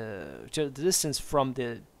of the distance from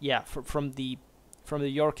the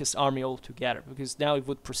Yorkist army altogether. Because now it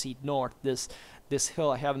would proceed north. This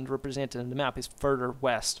hill I haven't represented on the map is further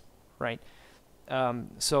west, right?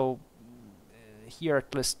 So here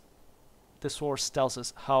at least the source tells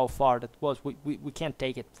us how far that was. We can't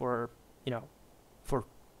take it for, you know, for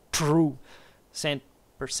true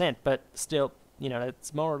 100%, but still,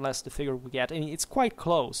 that's more or less the figure we get, and it's quite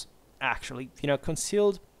close, actually.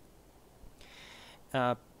 Concealed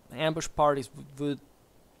ambush parties would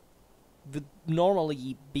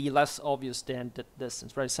normally be less obvious than the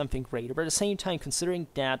distance, right? Something greater, but at the same time, considering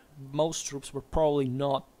that most troops were probably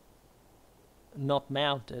not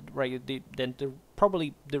mounted, right? Then there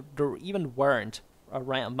even weren't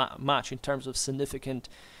around much in terms of significant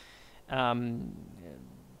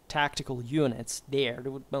tactical units there. They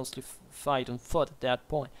would mostly fight on foot at that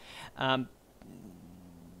point.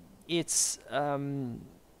 It's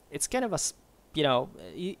kind of a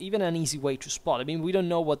even an easy way to spot. I mean, we don't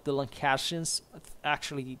know what the Lancastrians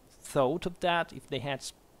actually thought of that, if they had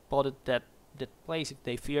spotted that place, if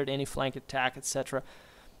they feared any flank attack, etc.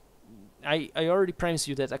 I already promised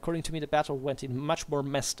you that, according to me, the battle went in a much more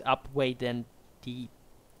messed up way than the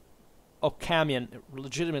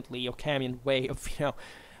legitimately Occamian way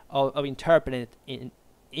of interpreting it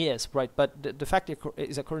is, right? But the fact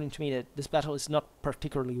is, according to me, that this battle is not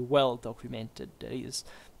particularly well documented. It is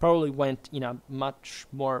probably went in a much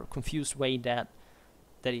more confused way than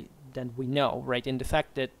we know, right? And the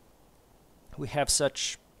fact that we have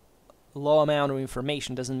such low amount of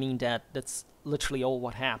information doesn't mean that that's literally all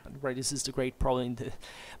what happened, right? This is the great problem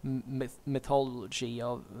in the methodology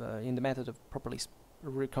of in the method of properly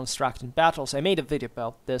reconstructing battles. I made a video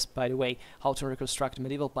about this, by the way, how to reconstruct a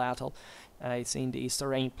medieval battle. It's in the Easter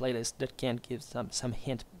Reign playlist that can give some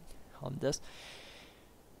hint on this.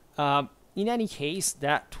 In any case,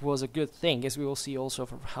 that was a good thing, as we will see also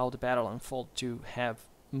from how the battle unfolded, to have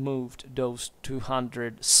moved those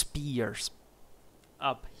 200 spears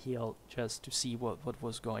uphill just to see what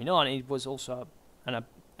was going on. It was also an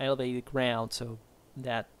elevated ground, so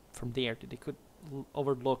that from there they could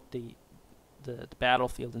overlook the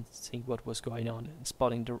battlefield and see what was going on and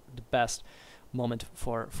spotting the best moment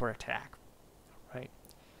for attack, right?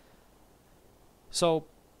 So,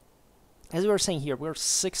 as we were saying here, we're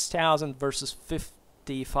 6,000 versus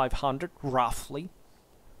 5,500 roughly,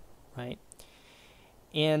 right?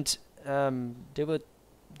 And the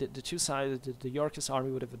two sides, the Yorkist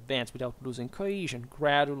army would have advanced without losing cohesion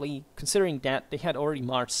gradually, considering that they had already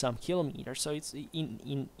marched some kilometers, so it's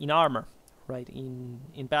in armor, right,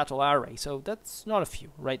 in battle array. So that's not a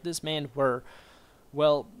few, right? These men were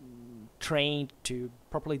well trained to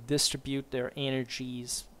properly distribute their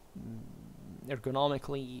energies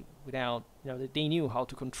ergonomically, without, they knew how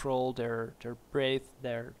to control their breath,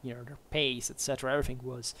 their pace, etc. Everything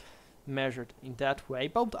was measured in that way.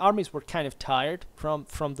 Both armies were kind of tired from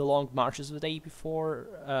the long marches the days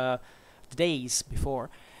before,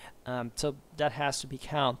 so that has to be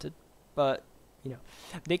counted. But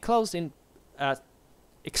they closed in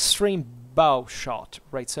extreme bow shot,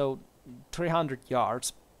 right? So 300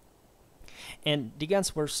 yards, and the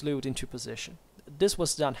guns were slewed into position. This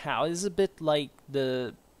was done how? It's a bit like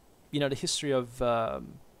the history of the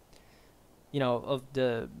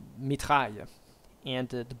mitraille and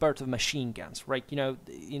the birth of machine guns, right?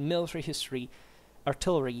 In military history,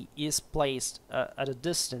 artillery is placed at a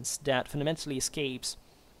distance that fundamentally escapes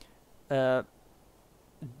the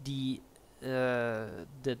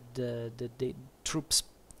troops'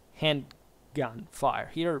 handgun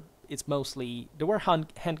fire. Here, it's mostly, there were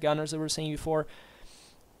handgunners, as we were saying before,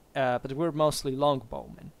 but they were mostly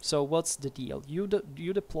longbowmen. So what's the deal? You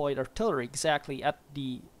deployed artillery exactly at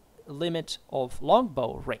the limit of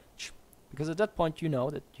longbow range, because at that point you know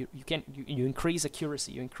that you increase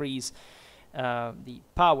accuracy, you increase the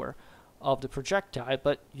power of the projectile,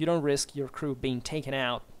 but you don't risk your crew being taken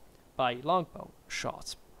out by longbow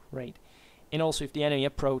shots, right? And also, if the enemy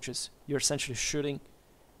approaches, you're essentially shooting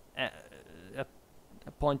at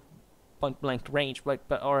point blank range, right?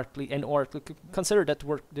 Or at least consider that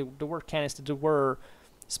the word cannons that there were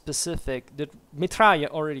specific, that mitraille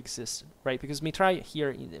already existed, right? Because mitraille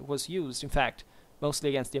here was used, in fact, mostly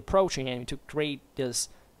against the approaching enemy to create this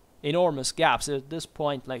enormous gap. So at this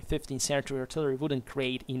point, like 15th century artillery wouldn't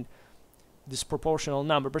create in disproportional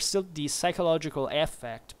number, but still the psychological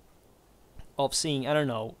effect of seeing, I don't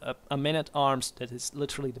know, a man-at-arms that is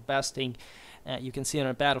literally the best thing you can see on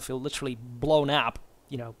a battlefield, literally blown up,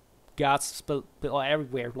 guts spilled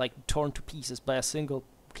everywhere, like torn to pieces by a single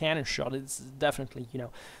cannon shot. It's definitely,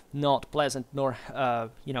 not pleasant nor,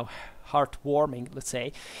 heartwarming, let's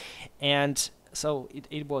say. And so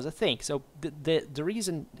it was a thing. So the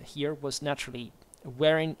reason here was naturally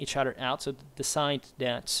wearing each other out. So the side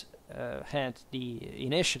that had the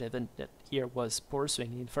initiative and that here was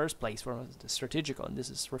pursuing in the first place was the strategical, and this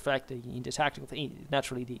is reflected in the tactical thing.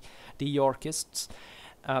 Naturally, the Yorkists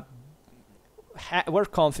were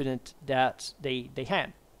confident that they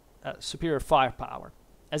had superior firepower,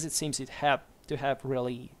 as it seems it had to have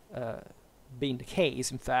really been the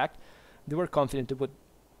case. In fact, they were confident they would,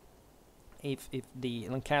 if the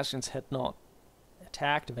Lancastrians had not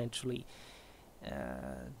attacked eventually,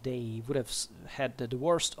 they would have had the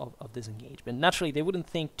worst of this engagement. Naturally, they wouldn't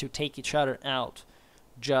think to take each other out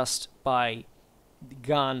just by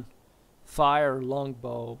gun fire,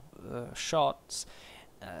 longbow shots.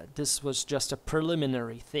 This was just a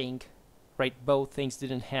preliminary thing, right? Both things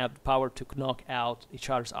didn't have the power to knock out each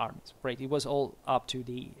other's armies, right? It was all up to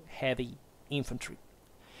the heavy infantry.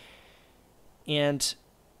 And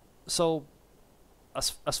so,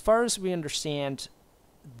 as far as we understand,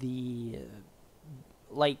 I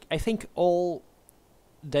think all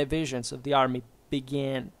divisions of the army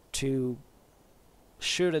began to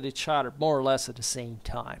shoot at each other more or less at the same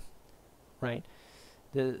time, right?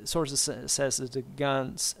 The sources says that the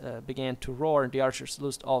guns began to roar and the archers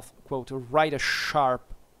loosed off, quote, to write a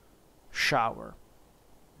sharp shower,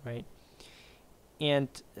 right? And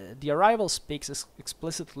the arrival speaks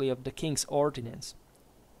explicitly of the king's ordinance,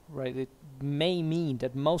 right? It may mean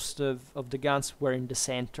that most of the guns were in the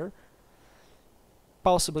center,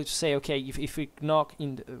 possibly to say, okay, if we knock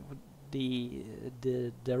in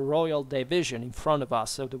the royal division in front of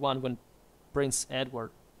us, so the one when Prince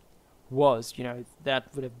Edward was,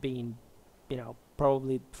 that would have been,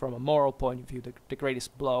 probably from a moral point of view, the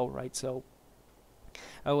greatest blow, right? So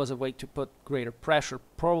it was a way to put greater pressure.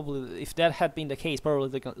 Probably, if that had been the case,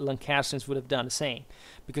 probably the Lancastrians would have done the same,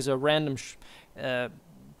 because a random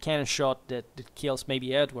cannon shot that kills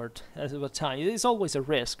maybe Edward at a time, it is always a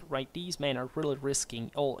risk, right? These men are really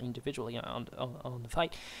risking all individually on the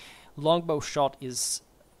fight. Longbow shot is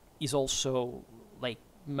also like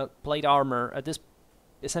plate armor.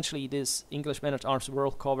 Essentially, these English men-at-arms were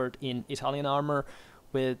all covered in Italian armor,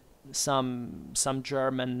 with some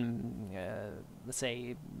German, let's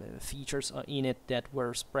say, features in it that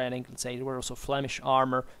were spreading. Let's say there were also Flemish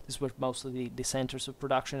armor. These were mostly the centers of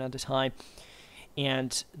production at the time.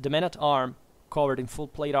 And the men-at-arm, covered in full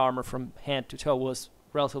plate armor from head to toe, was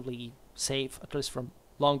relatively safe, at least from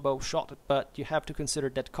longbow shot. But you have to consider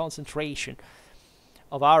that concentration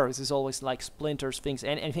of arrows is always like splinters, things,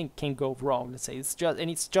 and anything can go wrong. Let's say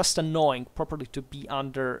it's just annoying properly to be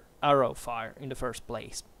under arrow fire in the first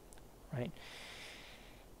place, right?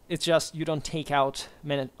 It's just you don't take out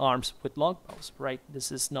men-at-arms with longbows, right?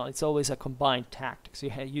 This is not. It's always a combined tactic. So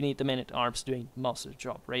you need the men-at-arms doing most of the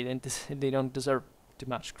job, right? And they don't deserve too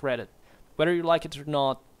much credit, whether you like it or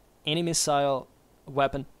not. Any missile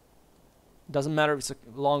weapon, doesn't matter if it's a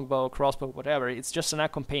longbow, crossbow, whatever. It's just an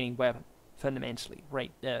accompanying weapon, fundamentally,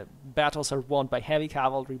 right? Battles are won by heavy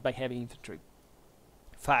cavalry, by heavy infantry,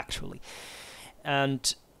 factually,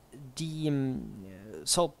 and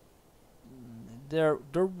so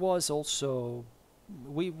there was also,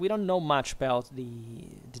 we don't know much about the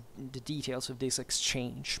details of this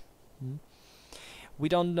exchange. We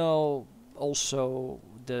don't know also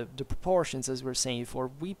the proportions, as we were saying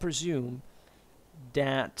before. We presume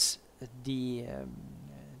that the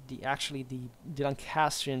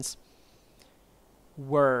Lancastrians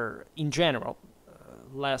were in general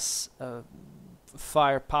less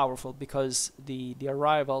fire powerful, because the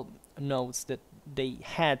arrival notes that they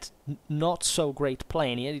had not so great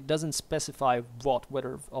plenty. It doesn't specify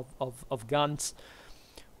whether of guns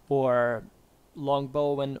or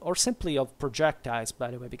longbow or simply of projectiles,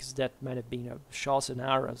 by the way, because that might have been shots and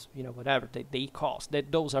arrows, whatever they cost.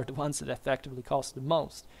 Those are the ones that effectively cost the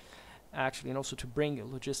most, actually, and also to bring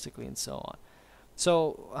it logistically and so on.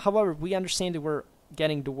 So, however, we understand that we're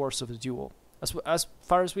getting the worst of the duel. As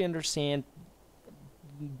far as we understand,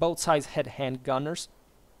 both sides had handgunners.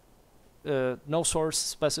 No source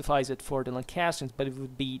specifies it for the Lancastrians, but it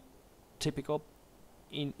would be typical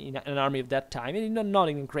in an army of that time, and not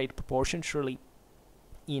in great proportion, surely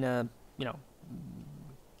in a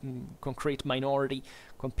concrete minority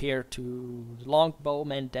compared to the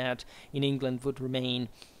longbowmen that in England would remain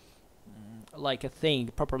like a thing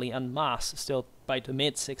properly en masse still by the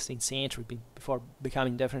mid-16th century, before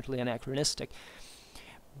becoming definitely anachronistic.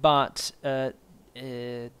 But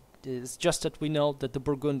it's just that we know that the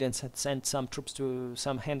Burgundians had sent some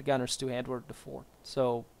handgunners to Edward IV,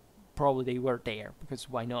 so probably they were there, because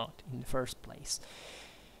why not in the first place?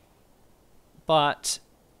 But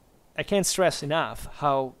I can't stress enough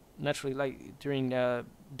how, naturally, like during the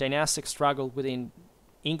dynastic struggle within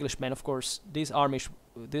Englishmen, of course, these armies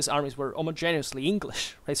were homogeneously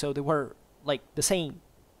English, right? So they were like the same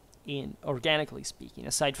in organically speaking,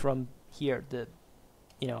 aside from here the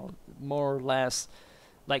more or less,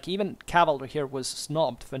 like even cavalry here was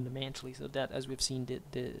snobbed fundamentally, so that, as we've seen,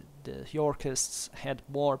 the Yorkists had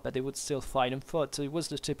more, but they would still fight on foot. So it was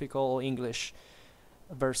the typical English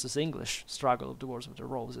versus English struggle of the Wars of the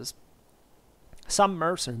Roses. Some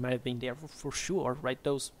mercenary might have been there for sure, right?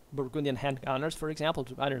 Those Burgundian handgunners, for example,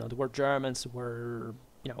 I don't know, there were Germans, there were,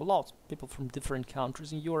 lots of people from different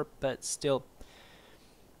countries in Europe, but still,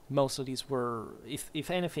 most of these were,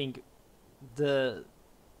 if anything, the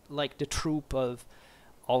troop of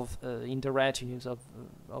in the retinues of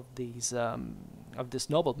these this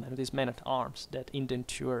noblemen, of these men at arms that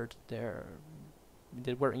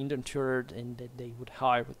were indentured and that they would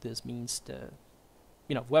hire with this means to,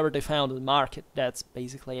 whoever they found in the market. That's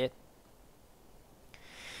basically it.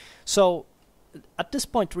 So at this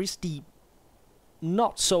point there is the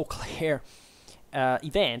not so clear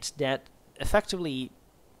event that effectively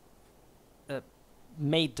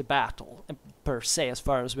made the battle per se, as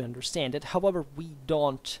far as we understand it. However, we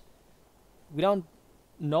don't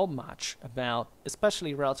know much about,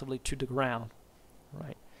 especially relatively to the ground,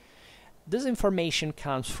 right? This information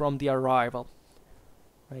comes from the arrival,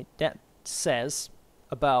 right? That says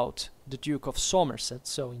about the Duke of Somerset.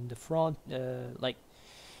 So in the front,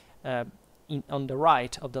 on the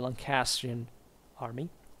right of the Lancastrian army.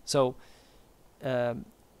 So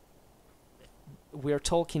we're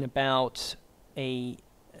talking about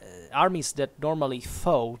armies that normally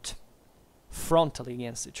fought frontally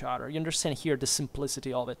against each other. You understand here the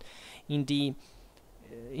simplicity of it. In the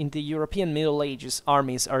European Middle Ages,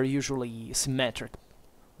 armies are usually symmetric,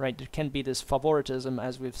 right? There can be this favoritism,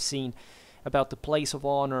 as we've seen, about the place of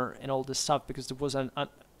honor and all this stuff, because there was an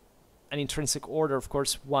intrinsic order. Of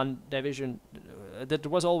course, one division, there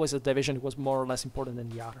was always a division that was more or less important than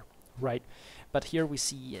the other, right? But here we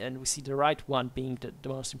see the right one being the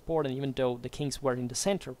most important, even though the kings were in the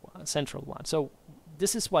central one. So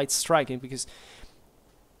this is why it's striking, because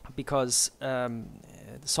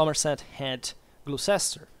Somerset had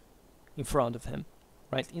Gloucester in front of him,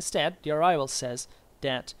 right? Instead, the arrival says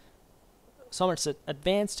that Somerset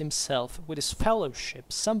advanced himself with his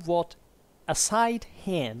fellowship somewhat aside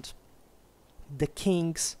hand the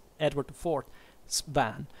king's, Edward IV's,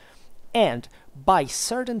 van, and by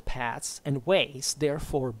certain paths and ways,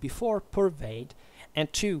 therefore before purveyed,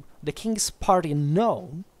 and to the king's party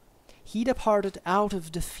known, he departed out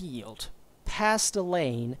of the field, passed the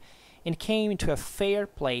lane, and came into a fair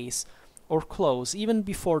place or close even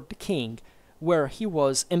before the king, where he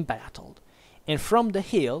was embattled, and from the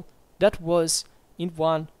hill that was in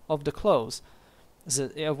one of the closes,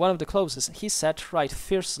 he sat right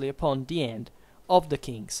fiercely upon the end of the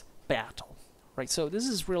king's battle. Right, so this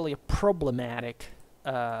is really a problematic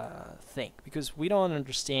thing, because we don't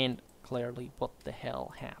understand clearly what the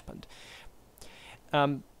hell happened.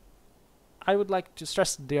 I would like to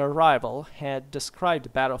stress that the arrival had described the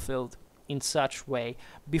battlefield in such way: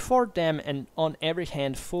 before them and on every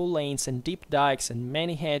hand full lanes and deep dikes and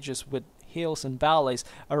many hedges with hills and valleys,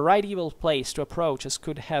 a right evil place to approach as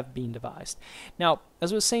could have been devised. Now,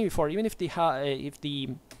 as I was saying before, even if the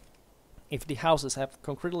houses have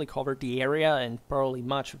concretely covered the area, and probably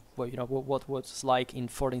much of what was like in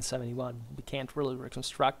 1471 we can't really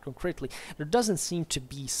reconstruct concretely, there doesn't seem to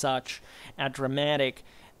be such a dramatic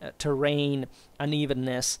terrain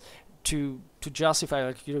unevenness to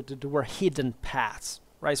justify there were hidden paths,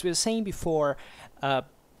 right? So we were saying before,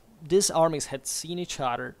 these armies had seen each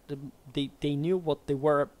other, they knew what they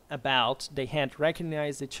were about, they had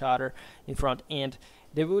recognized each other in front, and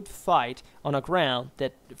they would fight on a ground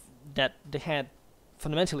that they had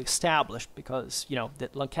fundamentally established, because the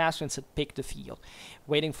Lancastrians had picked the field,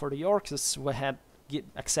 waiting for the Yorkists who had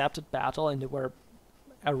accepted battle, and they were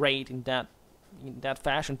arrayed in that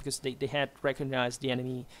fashion because they had recognized the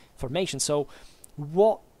enemy formation. So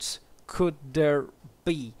what could there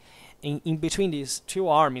be in between these two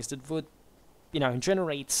armies that would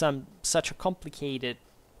generate such a complicated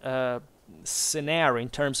scenario in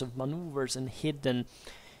terms of maneuvers and hidden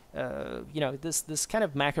this kind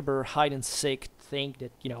of macabre hide and seek thing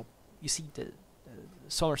that you see the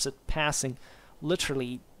Somerset passing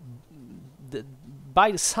literally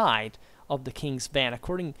by the side of the king's van,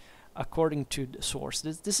 according to the source.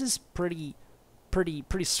 This is pretty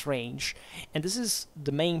strange, and this is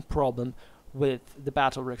the main problem with the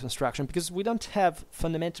battle reconstruction, because we don't have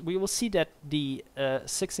fundamental. We will see that the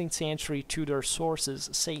 16th century Tudor sources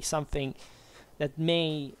say something that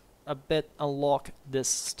may a bit unlock this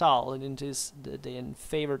style and into the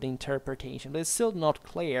favored interpretation, but it's still not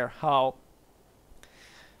clear how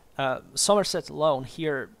Somerset alone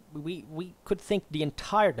here. We could think the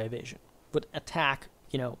entire division would attack,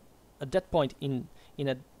 at that point in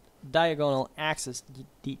a diagonal axis,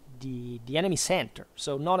 the enemy center.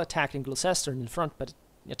 So not attacking Gloucester in front, but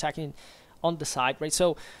attacking on the side, right?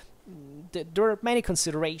 So there are many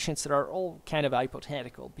considerations that are all kind of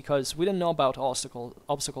hypothetical because we don't know about obstacles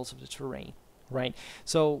of the terrain, right?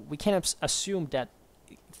 So we can assume that,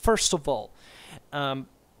 first of all,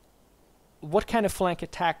 what kind of flank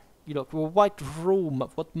attack, what room,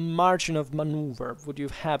 what margin of maneuver would you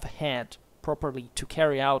have had properly to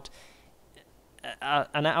carry out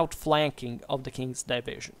an outflanking of the king's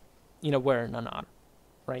division in a way or another,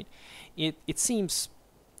 right? It seems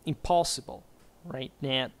impossible, right,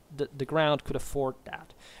 that the ground could afford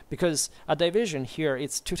that, because a division here,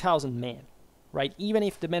 it's 2,000 men, right? Even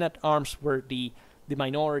if the men-at-arms were the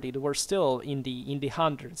minority, they were still in the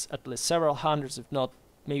hundreds, at least several hundreds, if not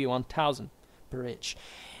maybe 1,000 per each.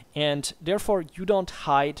 And therefore, you don't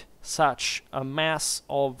hide such a mass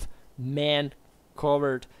of men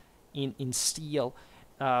covered in steel,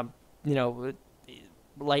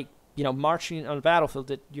 marching on a battlefield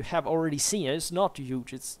that you have already seen. It's not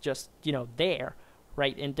huge, it's just, there,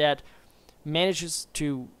 right? And that manages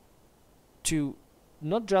to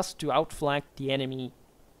not just to outflank the enemy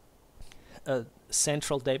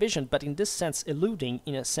central division, but in this sense eluding,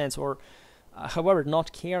 in a sense, or however,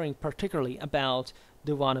 not caring particularly about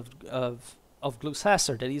the one of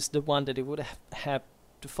Gloucester, that is the one that they would have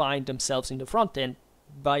to find themselves in the front end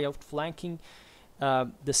by outflanking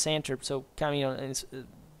the center. So coming on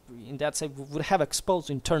in that side would have exposed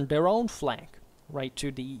in turn their own flank, right,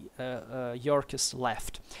 to the Yorkist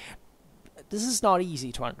left. This is not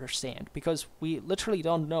easy to understand because we literally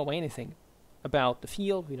don't know anything about the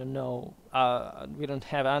field. We don't know. We don't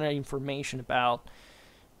have any information about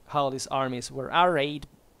how these armies were arrayed.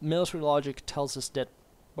 Military logic tells us that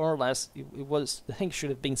more or less the thing should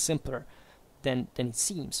have been simpler than it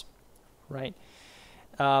seems, right?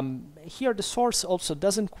 Here the source also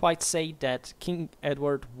doesn't quite say that King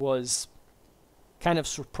Edward was kind of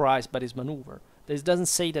surprised by this maneuver. It doesn't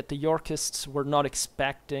say that the Yorkists were not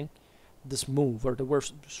expecting this move or they were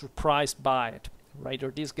surprised by it, right?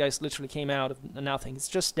 Or these guys literally came out of nothing. It's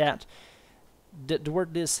just that there were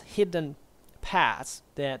these hidden paths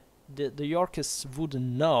that the Yorkists wouldn't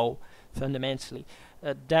know fundamentally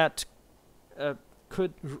that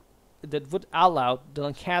would allow the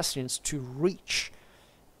Lancastrians to reach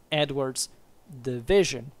Edward's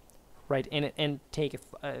division, right, and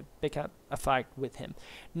pick up a fight with him.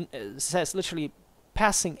 It says literally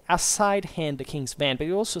passing aside hand the king's van, but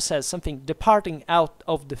it also says something departing out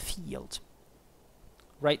of the field,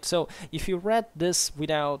 right? So if you read this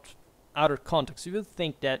without other context, you would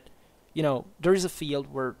think that there is a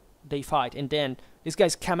field where they fight, and then these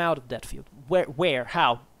guys come out of that field. Where,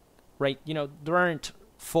 how, right? There aren't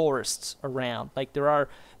forests around. Like there are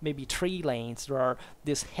maybe tree lanes, there are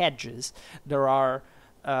these hedges, there are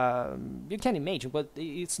you can imagine, but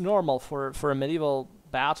it's normal for a medieval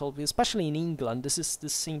battle, especially in England. This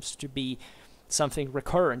seems to be something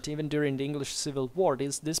recurrent even during the English Civil War.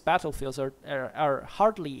 These battlefields are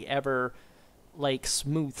hardly ever like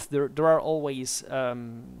smooth. There are always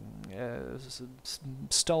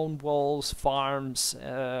stone walls, farms,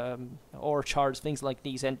 orchards, things like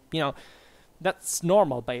these, and that's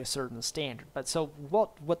normal by a certain standard. But so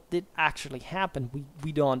what did actually happen,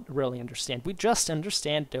 we don't really understand. We just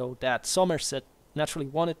understand, though, that Somerset naturally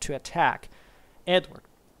wanted to attack Edward,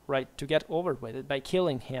 right, to get over with it by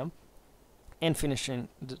killing him and finishing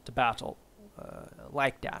the battle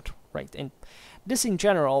like that, right? And this in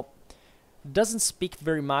general doesn't speak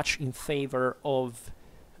very much in favor of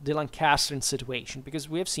the Lancastrian situation, because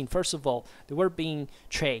we have seen, first of all, they were being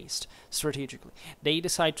chased strategically. They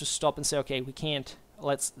decide to stop and say, okay,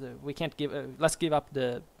 let's give up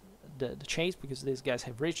the chase because these guys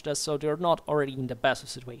have reached us, so they're not already in the best of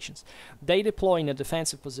situations. They deploy in a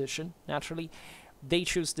defensive position, naturally. They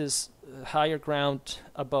choose this higher ground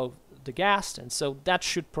above the Gaston, so that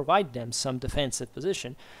should provide them some defensive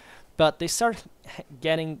position. But they start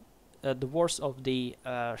getting the worst of the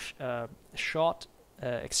shot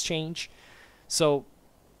exchange, so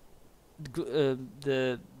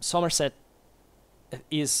the Somerset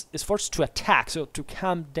is forced to attack, so to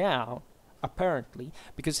come down, apparently,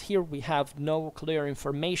 because here we have no clear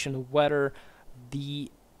information of whether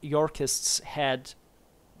the Yorkists had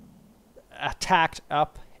attacked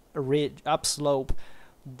up slope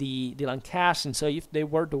the Lancastrians. So if they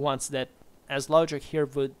were the ones that, as logic here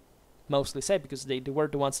would mostly say, because they were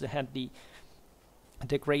the ones that had the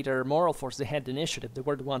greater moral force, they had the initiative, they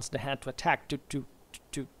were the ones that had to attack to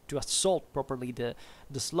assault properly the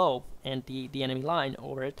slope and the enemy line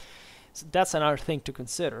over it. So that's another thing to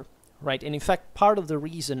consider, right? And in fact, part of the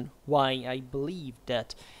reason why I believe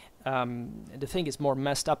that the thing is more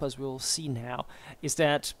messed up, as we'll see now, is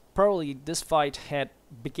that probably this fight had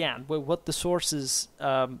began. Well, what the sources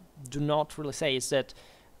do not really say is that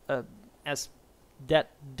as that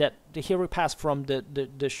here we pass from the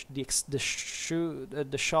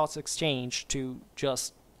shots exchange to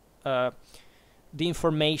just the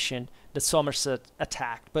information that Somerset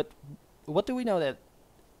attacked. But what do we know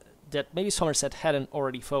that maybe Somerset hadn't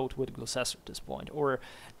already fought with Gloucester at this point, or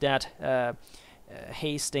that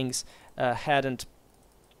Hastings hadn't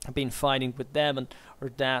been fighting with them,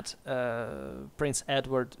 or that Prince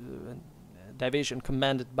Edward division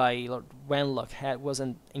commanded by Lord Wenlock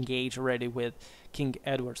wasn't engaged already with King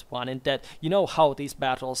Edward's one, and that you know how these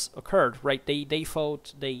battles occurred, right? They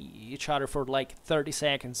fought each other for like 30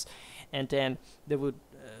 seconds, and then they would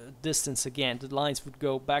distance again. The lines would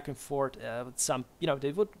go back and forth. With some,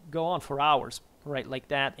 they would go on for hours, right, like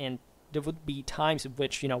that, and there would be times in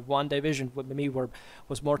which one division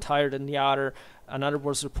was more tired than the other, another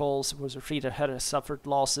was repulsed, was retreated, had suffered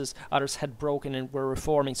losses, others had broken and were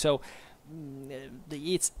reforming. So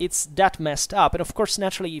it's that messed up. And of course,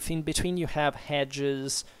 naturally, if in between you have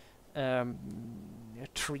hedges,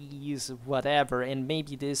 trees, whatever, and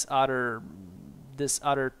maybe this other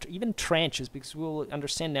even trenches, because we'll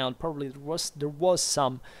understand now, and probably there was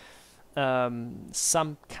some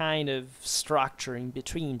kind of structure in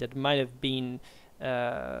between that might have been.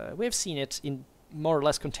 We have seen it in more or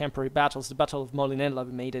less contemporary battles. The Battle of Molinella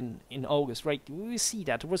we made in August, right? We see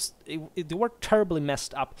that they were terribly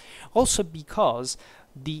messed up. Also because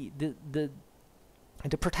the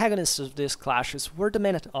protagonists of these clashes were the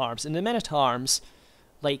men-at-arms, and the men-at-arms,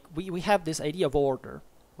 like we have this idea of order,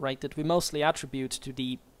 right, that we mostly attribute to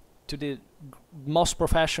the most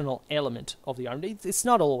professional element of the army. It's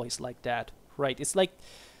not always like that, right? It's like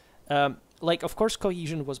of course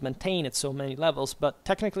cohesion was maintained at so many levels, but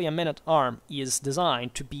technically a man-at-arm is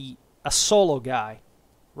designed to be a solo guy,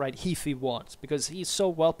 right, if he wants, because he's so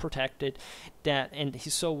well protected and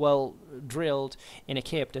he's so well drilled and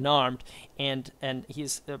equipped and armed, and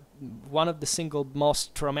he's one of the single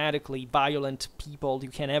most traumatically violent people you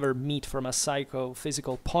can ever meet from a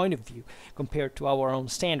psychophysical point of view compared to our own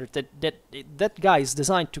standards. That guy is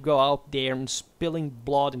designed to go out there and spilling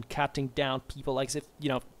blood and cutting down people like as if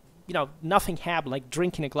nothing happened, like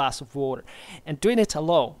drinking a glass of water, and doing it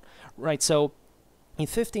alone, right? So in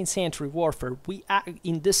 15th century warfare, we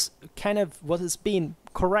in this kind of what has been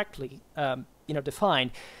correctly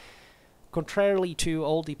defined, contrarily to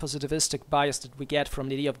all the positivistic bias that we get from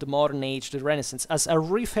the idea of the modern age, the Renaissance, as a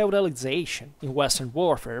refeudalization in Western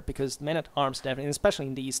warfare, because men-at-arms, definitely, especially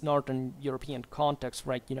in these Northern European contexts,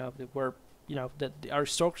 right, the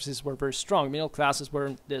aristocracies were very strong, middle classes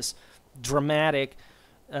were this dramatic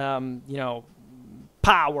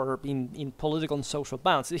power in political and social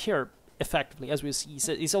balance. Here, effectively, as we see,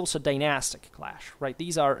 is also a dynastic clash, right?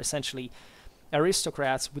 These are essentially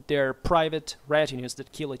aristocrats with their private retinues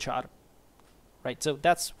that kill each other, right? So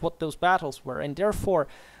that's what those battles were, and therefore,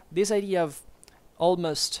 this idea of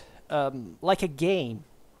almost like a game,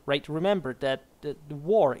 right? Remember that the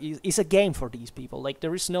war is a game for these people. Like,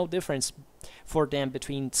 there is no difference for them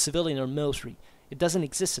between civilian or military. It doesn't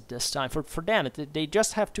exist at this time. For them, they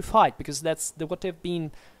just have to fight, because that's what they've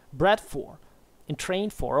been bred for and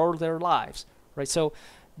trained for all their lives, right? So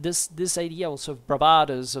this idea also of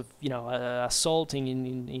bravados, of assaulting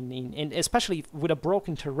in especially with a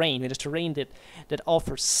broken terrain, with a terrain that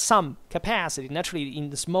offers some capacity, naturally in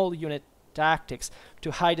the small unit tactics,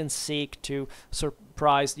 to hide and seek, to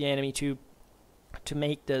surprise the enemy, to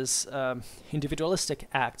make this individualistic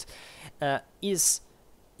act, is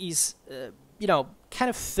kind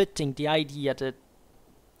of fitting the idea that,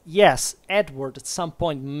 yes, Edward at some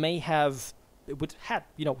point may have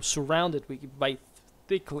surrounded by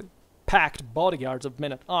thickly packed bodyguards of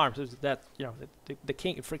men-at-arms, that the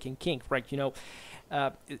king, freaking king, right?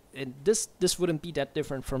 And this wouldn't be that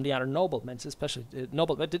different from the other noblemen, especially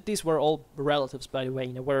but these were all relatives, by the way,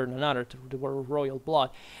 in a way or another. They were royal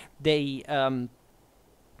blood. They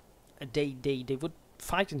would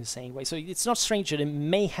fight in the same way. So it's not strange that they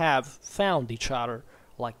may have found each other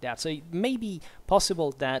like that. So it may be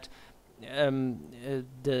possible that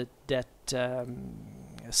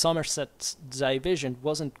Somerset's division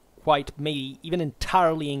wasn't quite, maybe even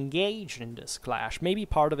entirely engaged in this clash. Maybe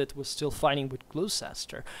part of it was still fighting with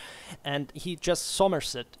Gloucester, and he just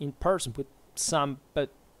Somerset in person with some, but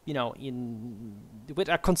with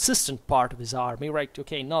a consistent part of his army, right?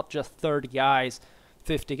 Okay, not just 30 guys,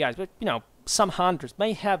 50 guys, but some hundreds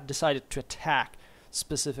may have decided to attack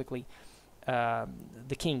specifically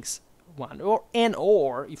the king's one,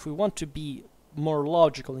 or if we want to be more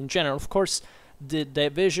logical in general, of course, the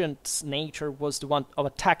division's nature was the one of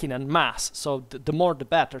attacking en masse, so the more the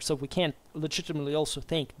better. So we can't legitimately also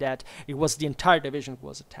think that it was the entire division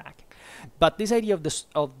was attacking. But this idea of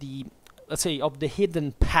the let's say, of the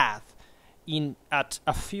hidden path at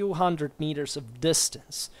a few hundred meters of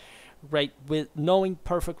distance, right? With knowing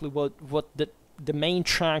perfectly what the main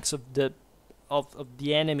tracks of the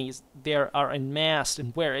enemies there are amassed,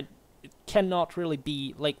 and where it cannot really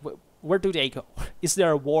be, like, where do they go? Is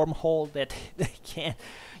there a wormhole that they can,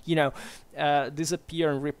 disappear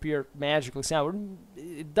and reappear magically? So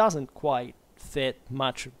it doesn't quite fit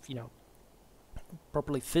much of,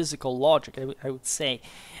 properly physical logic, I would say,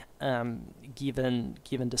 given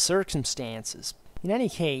the circumstances. In any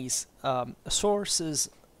case, sources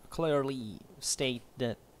clearly state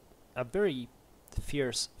that a very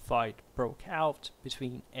fierce fight broke out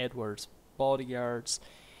between Edward's bodyguards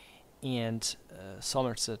and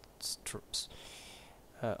Somerset's troops.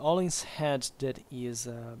 Hollingshead, that is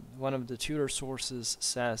one of the Tudor sources,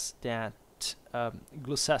 says that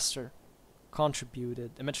Gloucester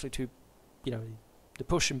contributed eventually to, the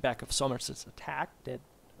pushing back of Somerset's attack that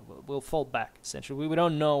will fall back, essentially. We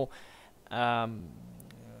don't know,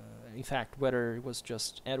 in fact, whether it was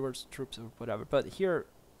just Edward's troops or whatever, but here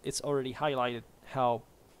it's already highlighted how,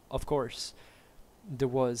 of course, there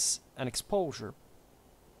was an exposure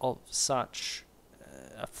of such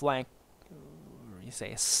a flank,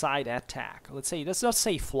 a side attack. Let's not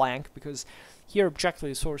say flank, because here objectively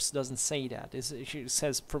the source doesn't say that. It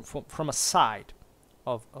says from a side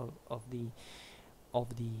of the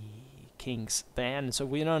king's band. So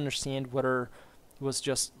we don't understand whether it was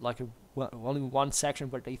just like only one section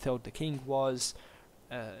where they thought the king was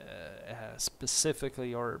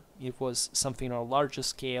specifically, or it was something on a larger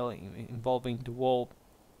scale involving the whole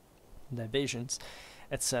divisions,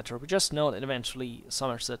 etc. We just know that eventually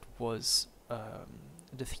Somerset was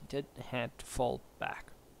defeated, had to fall back,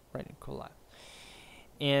 right, and collapse.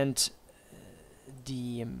 And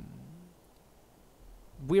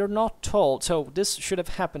we are not told, so this should have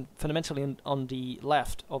happened fundamentally on the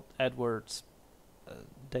left of Edward's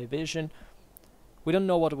division. We don't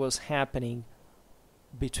know what was happening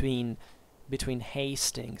between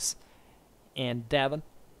Hastings and Devon.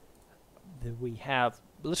 We have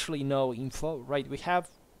literally no info, right? We have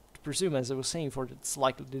to presume, as I was saying before, that it's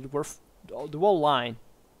likely that the whole line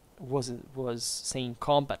was saying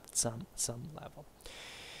combat at some level.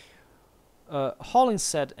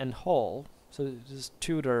 Hollingshead and Hall, so this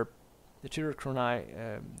the Tudor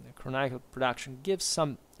chronicle production gives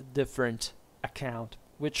some different account,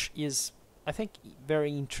 which is, I think,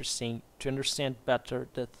 very interesting to understand better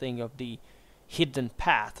the thing of the hidden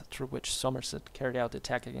path through which Somerset carried out the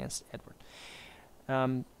attack against Edward.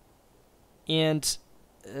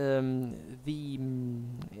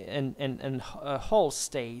 Hall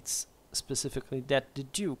states specifically that the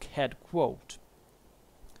Duke had, quote,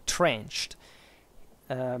 trenched.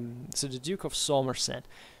 So the Duke of Somerset,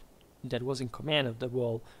 that was in command of the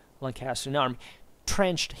whole Lancastrian army,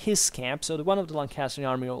 trenched his camp, so the one of the Lancastrian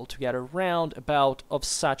army altogether, round about of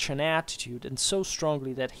such an attitude, and so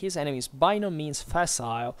strongly that his enemies, by no means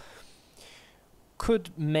facile,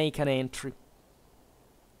 could make an entry.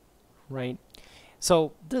 Right?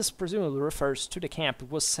 So this presumably refers to the camp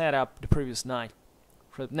that was set up the previous night.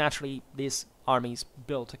 So naturally, these armies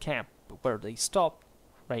built a camp where they stopped,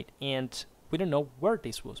 right? And we don't know where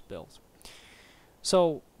this was built.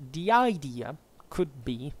 So the idea could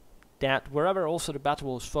be that wherever also the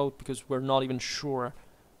battle was fought, because we're not even sure,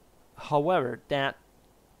 however, that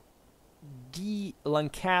the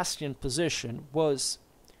Lancastrian position was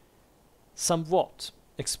somewhat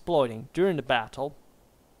exploiting during the battle,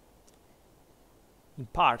 in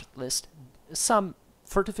part at least, some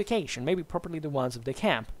fortification, maybe properly the ones of the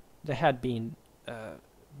camp that had been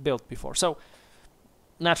built before. So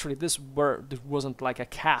naturally this wasn't like a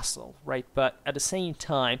castle, right? But at the same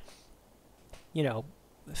time,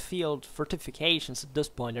 field fortifications at this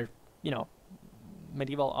point are,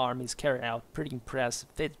 medieval armies carried out pretty impressive.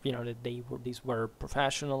 These were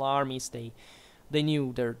professional armies. They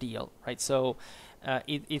knew their deal, right? So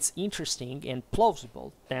it's interesting and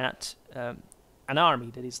plausible that an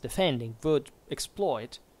army that is defending would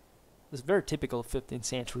exploit this very typical 15th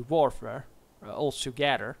century warfare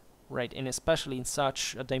altogether, right? And especially in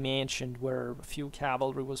such a dimension where a few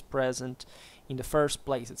cavalry was present in the first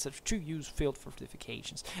place, etc., to use field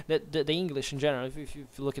fortifications. The English in general, if you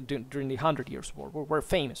look at during the 100 Years' War, were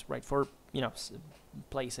famous, right, for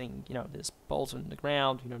placing these bolts on the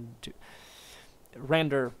ground, to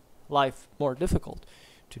render life more difficult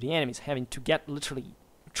to the enemies, having to get literally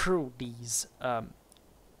through these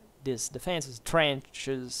defenses,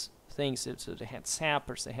 trenches, things. So they had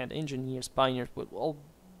sappers, they had engineers, pioneers, but all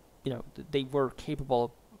they were capable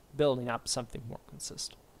of building up something more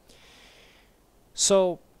consistent.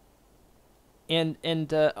 So, and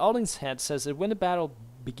Hollingshead says that when the battle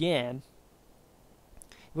began,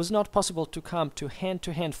 it was not possible to come to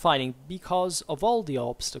hand-to-hand fighting because of all the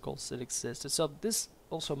obstacles that existed. So this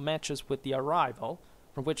also matches with the arrival,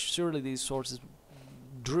 from which surely these sources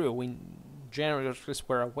drew. In general, at least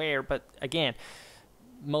we're aware, but again,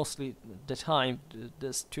 mostly the time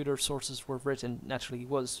these Tudor sources were written, naturally,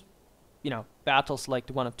 was, you know, battles like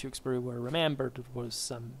the one of Tewkesbury were remembered. There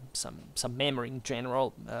was some memory in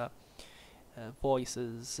general,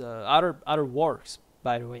 voices, other works,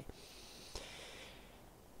 by the way,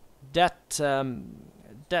 that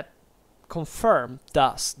confirm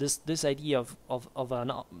thus this idea of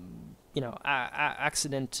an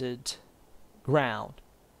accidented ground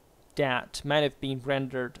that might have been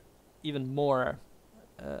rendered even more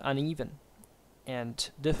uneven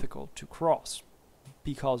and difficult to cross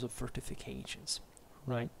because of fortifications,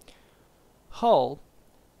 right? Hull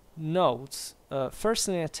notes first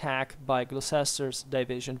an attack by Gloucester's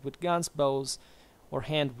division with guns, bows, or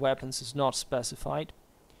hand weapons is not specified,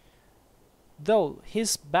 though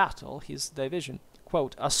his division,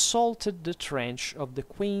 quote, assaulted the trench of the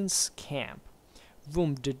Queen's camp,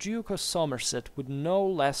 whom the Duke of Somerset with no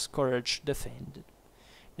less courage defended.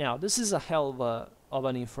 Now, this is a hell of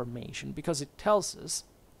an information, because it tells us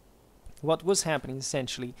what was happening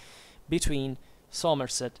essentially between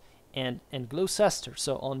Somerset and Gloucester.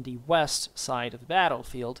 So on the west side of the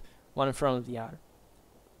battlefield, one in front of the other,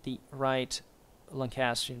 the right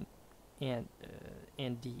Lancastrian and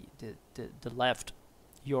the left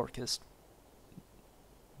Yorkist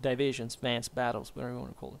divisions, advanced battles, whatever you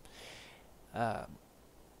want to call it,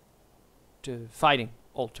 to fighting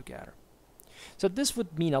all together. So this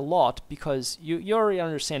would mean a lot, because you already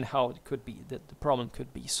understand how it could be, that the problem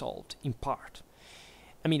could be solved in part.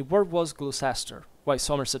 I mean, where was Gloucester while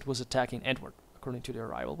Somerset was attacking Edward, according to the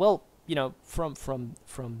arrival? Well, you know, from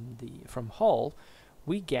Hull,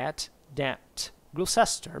 we get that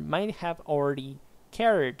Gloucester might have already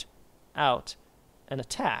carried out an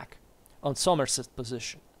attack on Somerset's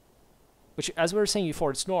position, which, as we were saying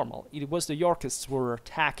before, it's normal. It was the Yorkists who were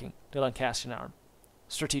attacking the Lancastrian army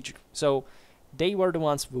strategically. So they were the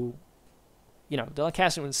ones who, you know, the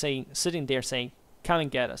Lancastrian was sitting there saying, "Come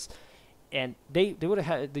and get us," and they would have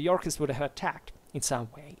had, the Yorkists would have attacked in some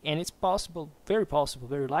way. And it's possible, very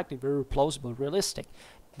likely, very plausible, realistic,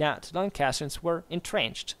 that the Lancastrians were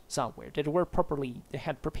entrenched somewhere. They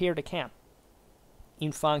had prepared a camp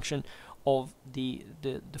in function of the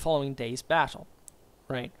following day's battle,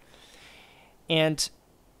 right? And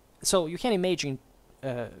so you can imagine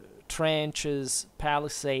trenches,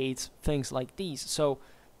 palisades, things like these. So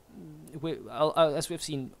as we've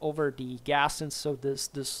seen over the Gastons, so this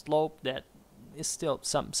slope that is still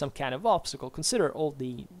some kind of obstacle. Consider all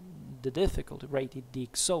the difficulty, right? The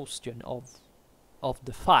exhaustion of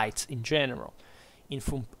the fights in general, in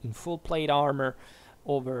full plate armor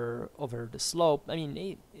over the slope. I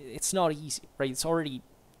mean, it's not easy, right? It's already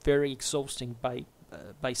very exhausting by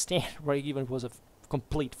standard, right? Even if it was a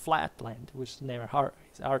complete flatland, which is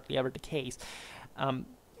hardly ever the case.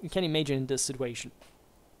 You can imagine in this situation,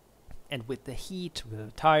 and with the heat, with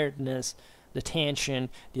the tiredness, the tension,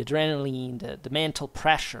 the adrenaline, the mental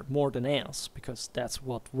pressure more than else, because that's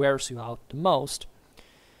what wears you out the most,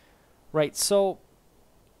 right? So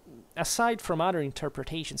aside from other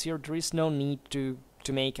interpretations here, there is no need to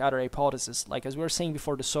make other hypotheses, like as we were saying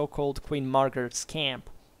before, the so-called Queen Margaret's camp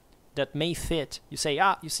that may fit. You say,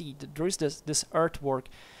 you see, there is this earthwork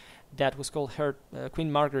that was called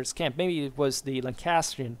Queen Margaret's camp. Maybe it was the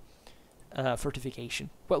Lancastrian fortification.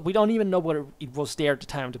 Well, we don't even know whether it was there at the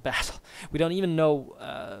time of the battle. We don't even know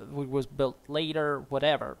it was built later,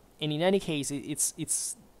 whatever. And in any case,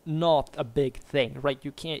 it's not a big thing, right?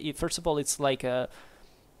 You can't. First of all, it's like a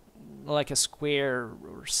square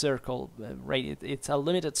or circle, right? It's a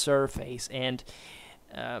limited surface, and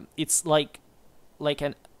it's like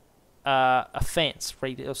a fence,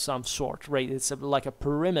 right, of some sort, right? It's like a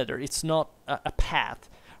perimeter. It's not a path,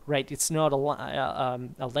 right? It's not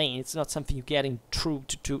a lane. It's not something you're getting through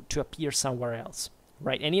to appear somewhere else,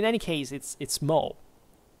 right? And in any case, it's small,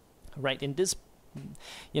 right? And this,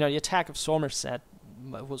 the attack of Somerset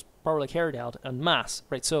was probably carried out en masse,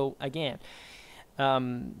 right? So again,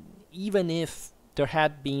 even if there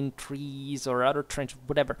had been trees or other trenches,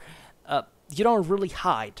 whatever, you don't really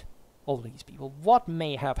hide all these people. What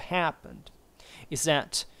may have happened is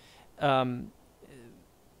that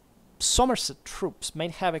Somerset troops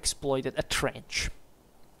might have exploited a trench.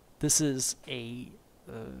 This is an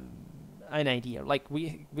idea. Like,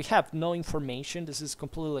 we have no information. This is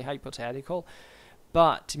completely hypothetical,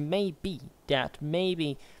 but it may be that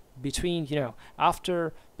maybe between,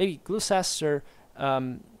 after maybe Gloucester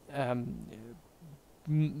had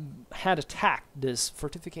attacked these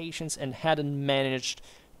fortifications and hadn't managed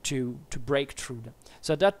to break through them.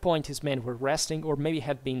 So at that point, his men were resting, or maybe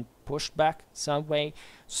had been pushed back some way.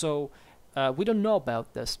 So we don't know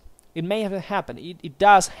about this. It may have happened. It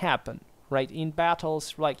does happen, right? In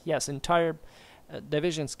battles, like, yes, entire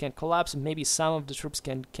divisions can collapse, and maybe some of the troops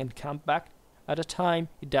can come back at a time.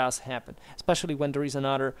 It does happen, especially when there is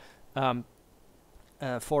another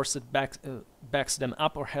force that backs them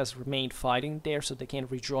up or has remained fighting there, so they can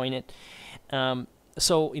rejoin it.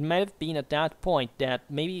 So it might have been at that point that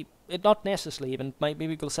maybe, not necessarily even,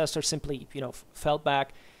 maybe Gloucester simply, fell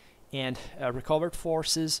back and recovered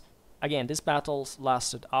forces. Again, these battles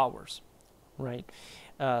lasted hours, right?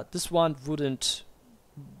 This one wouldn't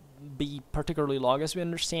be particularly long, as we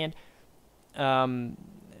understand,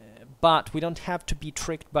 but we don't have to be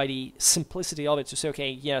tricked by the simplicity of it to say, okay,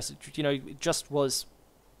 yes, it just was,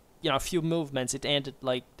 a few movements, it ended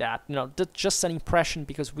like that. That's just an impression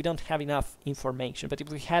because we don't have enough information. But if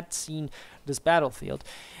we had seen this battlefield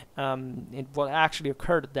and what actually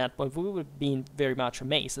occurred at that point, we would have been very much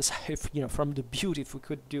amazed. As if, from the beauty, if we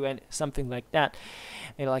could do something like that,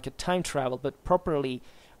 like a time travel, but properly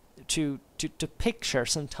to picture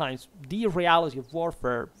sometimes the reality of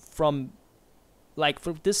warfare from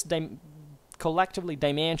this collectively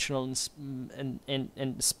dimensional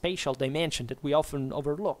and spatial dimension that we often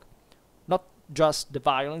overlook. Not just the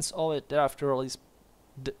violence of it, that after all is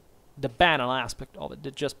the banal aspect of it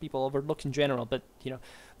that just people overlook in general, but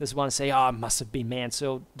this one say, it must have been, man,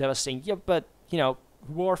 so devastating. Yeah, but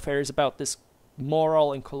warfare is about this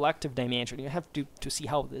moral and collective dimension. You have to see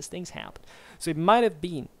how these things happen. So it might have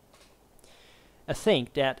been a thing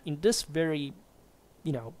that in this very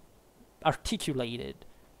articulated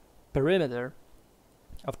perimeter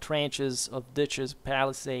of trenches, of ditches,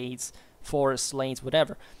 palisades, forests, lanes,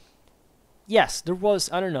 whatever. Yes, there was,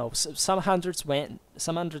 I don't know, some hundred men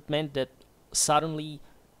that suddenly,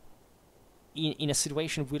 in a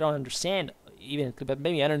situation we don't understand, even, but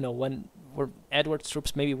maybe, I don't know, when Edward's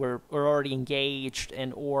troops maybe were already engaged,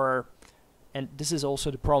 and this is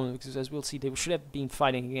also the problem, because as we'll see, they should have been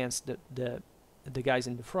fighting against the guys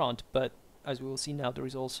in the front, but as we will see now, there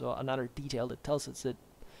is also another detail that tells us that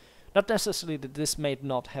not necessarily that this may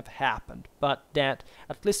not have happened, but that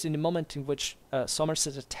at least in the moment in which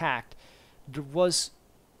Somerset attacked, there was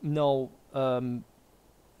no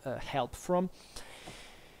help from,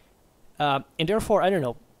 and therefore, I don't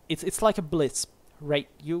know, it's like a blitz, right?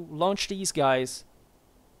 You launch these guys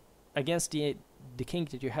against the king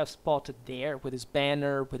that you have spotted there with his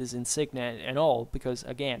banner, with his insignia and all, because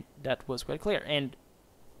again, that was quite clear. And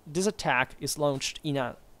this attack is launched in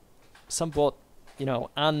a somewhat, in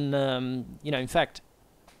fact,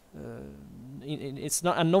 it's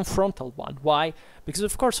not a non-frontal one. Why? Because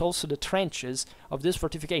of course also the trenches of this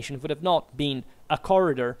fortification would have not been a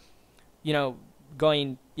corridor,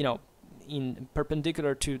 going, in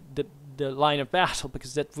perpendicular to the line of battle,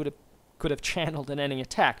 because that could have channeled an enemy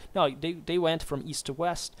attack. No, they went from east to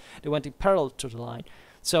west. They went in parallel to the line.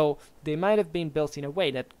 So they might have been built in a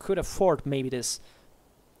way that could afford maybe this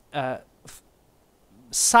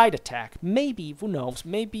side attack. Maybe, who knows,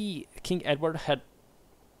 maybe King Edward had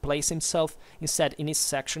placed himself instead in his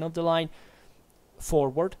section of the line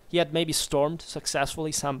forward. He had maybe stormed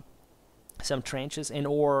successfully some trenches,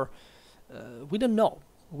 or we don't know.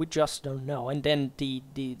 We just don't know. And then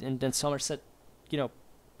then Somerset,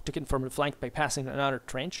 took it from the flank by passing another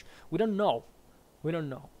trench. We don't know.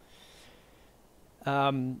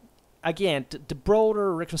 Again, the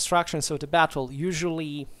broader reconstructions of the battle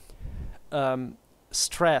usually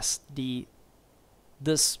stress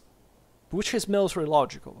this, which is military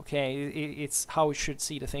logical. Okay, it's how we should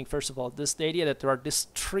see the thing. First of all, the idea that there are these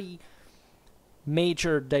three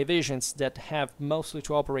major divisions that have mostly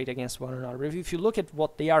to operate against one another. If you look at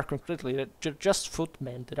what they are concretely, they're just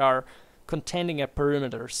footmen that are contending a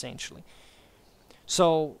perimeter, essentially.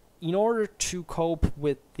 So in order to cope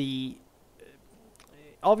with the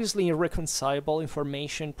obviously irreconcilable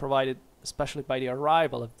information provided especially by the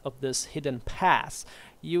arrival of this hidden pass,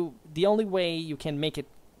 the only way you can make it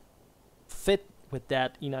fit with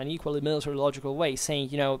that in an equally military logical way, saying,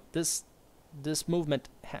 this movement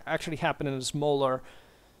actually happened on a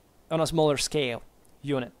smaller scale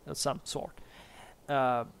unit of some sort,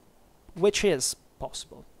 which is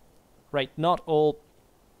possible. Right, not all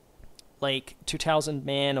 2,000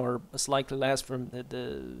 men or slightly less from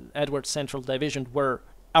the Edward Central Division were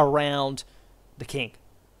around the king.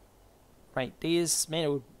 Right, these men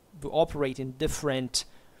would operate in different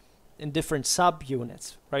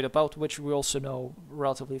subunits, right, about which we also know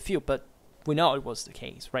relatively few, but we know it was the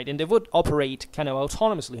case, right, and they would operate kind of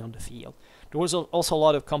autonomously on the field. There was also a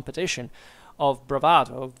lot of competition of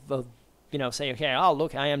bravado, of say, okay, oh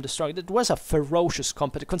look, I am the strong. It was a ferocious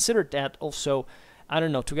competition. Consider that also, I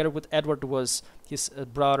don't know, together with Edward was his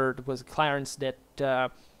brother, was Clarence, that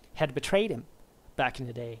had betrayed him back in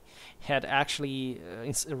the day, had actually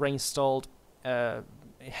reinstalled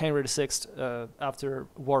Henry VI after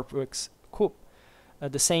Warwick's coup.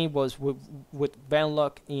 The same was with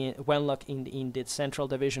Wenlock in the Central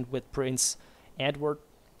Division with Prince Edward,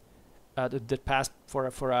 that passed for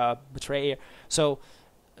a betrayer. So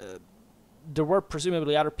there were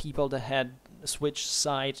presumably other people that had switched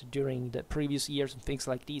sides during the previous years and things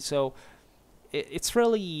like these. So it's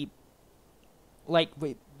really like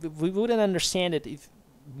we wouldn't understand it if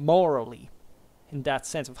morally, in that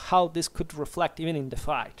sense of how this could reflect even in the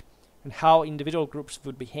fight, and how individual groups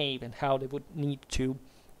would behave, and how they would need to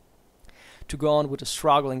go on with the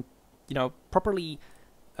struggling, properly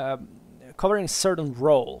covering a certain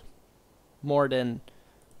role more than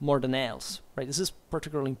else, right? This is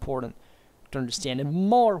particularly important to understand, and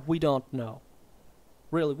more we don't know.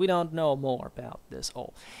 Really, we don't know more about this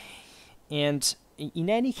all. And in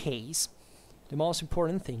any case, the most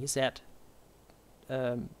important thing is that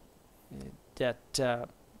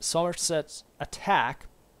Somerset's attack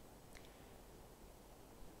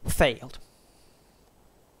failed.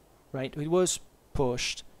 Right, it was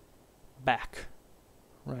pushed back,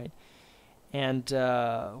 right, and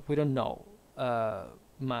we don't know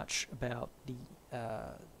much about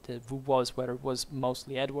whether it was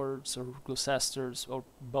mostly Edward's or Gloucester's or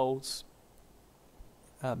both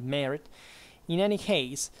merit. In any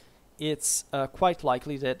case, it's quite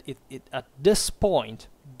likely that it at this point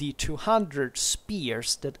the 200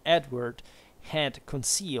 spears that Edward had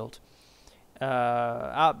concealed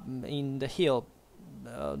up in the hill,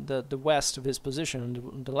 the west of his position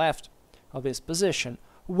and the left of his position,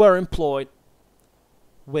 were employed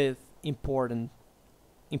with important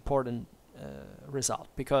result,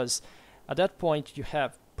 because at that point you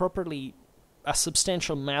have properly a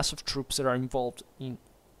substantial mass of troops that are involved in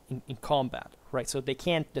combat, right? So they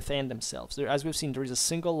can't defend themselves. As we've seen, there is a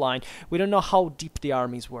single line. We don't know how deep the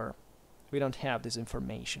armies were. We don't have this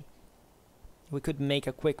information. We could make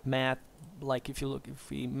a quick math, like if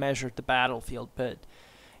we measured the battlefield, but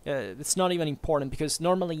it's not even important, because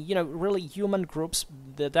normally, really human groups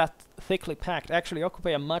that thickly packed actually occupy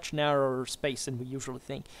a much narrower space than we usually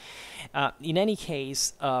think. In any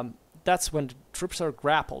case, that's when the troops are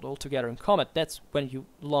grappled all together in combat. That's when you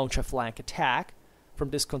launch a flank attack from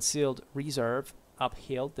this concealed reserve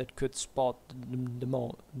uphill that could spot the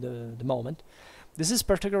moment. This is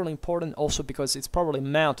particularly important also because it's probably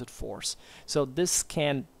mounted force. So this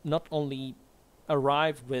can not only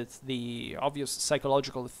arrive with the obvious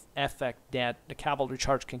psychological effect that the cavalry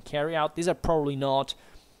charge can carry out. These are probably not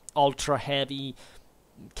ultra heavy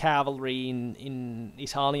cavalry in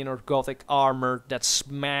Italian or Gothic armor that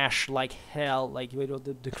smash like hell, like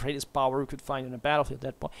the greatest power we could find in a battlefield at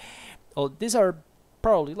that point. Oh, these are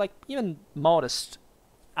probably like even modest,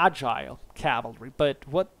 agile cavalry. But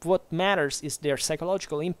what matters is their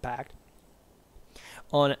psychological impact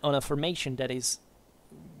on a formation that is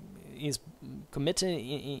committed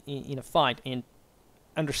in a fight and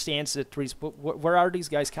understands that where are these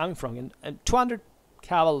guys coming from, and 200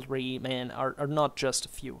 cavalry men are not just a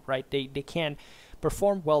few, right? They can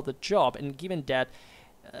perform well the job, and given that,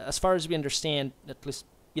 as far as we understand, at least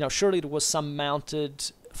surely there was some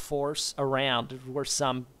mounted force around. There were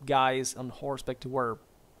some guys on horseback that were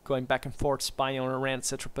going back and forth, spying on around,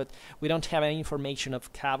 etc. But we don't have any information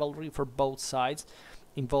of cavalry for both sides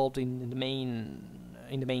involved in the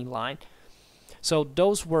main line. So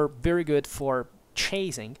those were very good for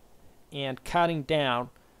chasing and cutting down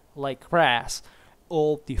like grass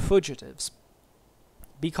all the fugitives,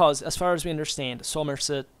 because as far as we understand,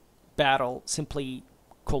 Somerset battle simply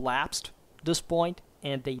collapsed at this point,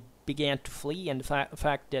 and they began to flee. And the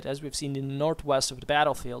fact that, as we've seen in the northwest of the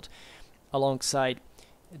battlefield, alongside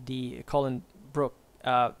the Colin Brook,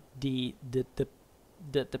 the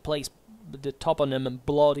place, the toponym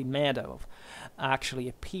Bloody Meadow, actually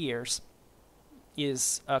appears,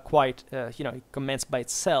 is quite, it commenced by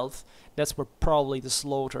itself. That's where probably the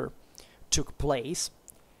slaughter took place.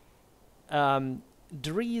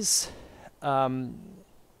 There is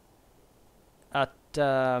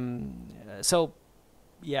so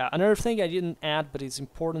yeah, another thing I didn't add, but it's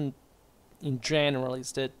important in general,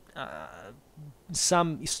 is that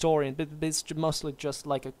some historians, but it's mostly just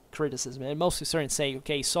like a criticism, and most historians say,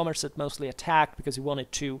 okay, Somerset mostly attacked because he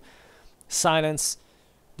wanted to silence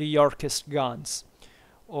the Yorkist guns,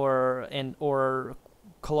 or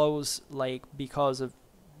close, like, because of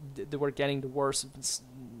they were getting the worst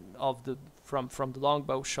of the from the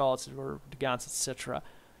longbow shots, or the guns, etc.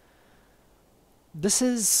 This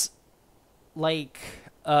is like,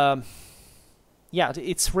 yeah,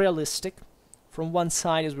 it's realistic. From one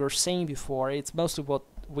side, as we were saying before, it's mostly what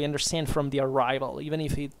we understand from the arrival, even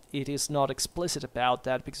if it is not explicit about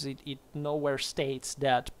that, because it nowhere states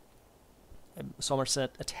that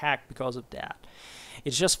Somerset attacked because of that.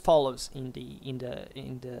 It just follows in the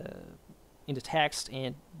text,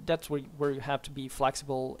 and that's where you have to be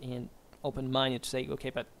flexible and open-minded to say,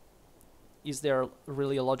 okay, but is there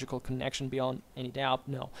really a logical connection beyond any doubt?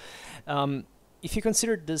 No. If you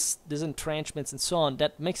consider these entrenchments and so on,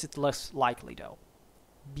 that makes it less likely, though,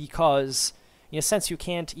 because in a sense you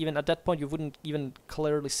can't even at that point you wouldn't even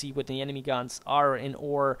clearly see what the enemy guns are,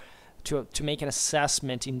 or to make an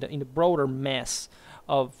assessment in the broader mess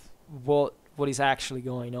of what is actually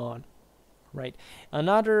going on. Right.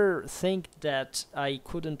 Another thing that I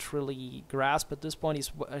couldn't really grasp at this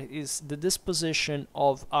point is the disposition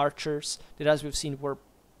of archers that, as we've seen, were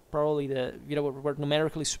probably were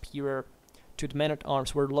numerically superior to the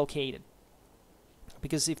men-at-arms were located.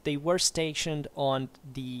 Because if they were stationed on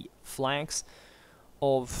the flanks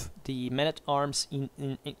of the men-at-arms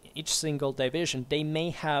in each single division, they may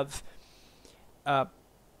have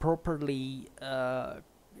properly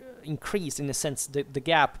increased, in a sense, the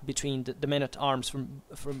gap between the men-at-arms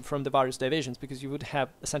from the various divisions, because you would have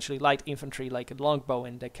essentially light infantry like a longbow,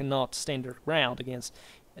 and they cannot stand their ground against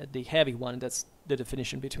the heavy one. That's the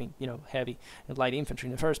definition between heavy and light infantry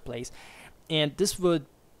in the first place, and this would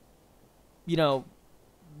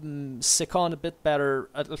second a bit better.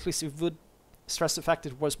 At least it would stress the fact that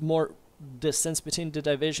there was more distance between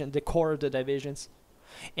the core of the divisions,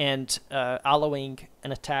 and allowing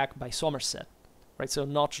an attack by Somerset. Right, so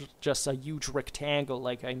not just a huge rectangle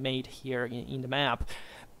like I made here in the map,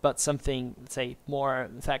 but something, let's say, more,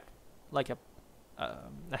 in fact, like a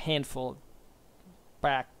handful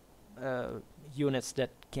back units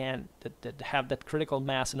that have that critical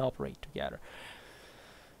mass and operate together.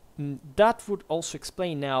 That would also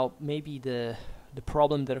explain now maybe the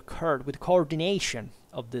problem that occurred with coordination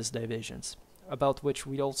of these divisions, about which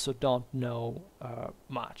we also don't know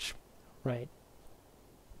much, right?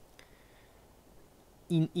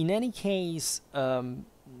 In any case, there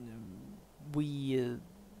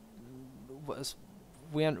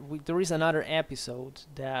is another episode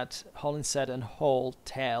that Holinshed and Hall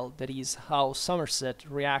tell, that is how Somerset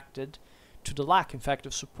reacted to the lack, in fact,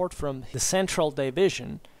 of support from the central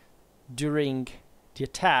division during the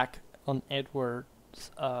attack on Edward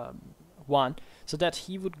I, so that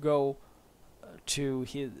he would go to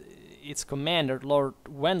its commander, Lord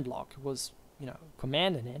Wenlock, who was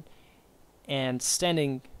commanding it, and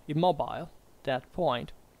standing immobile at that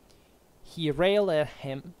point, he railed at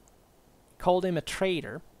him, called him a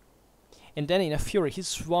traitor, and then in a fury he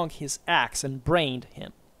swung his axe and brained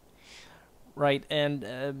him. Right, and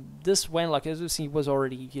this Wenlock, as you see, was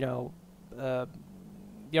already, the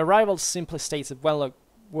arrival simply states that Wenlock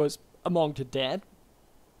was among the dead,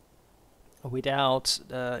 without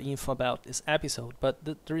info about this episode, but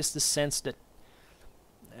there is the sense that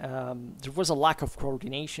there was a lack of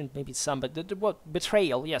coordination, maybe some, but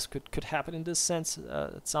betrayal, yes, could happen in this sense.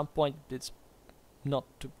 At some point, it's not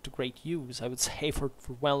to great use, I would say, for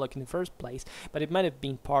Wenlock in the first place, but it might have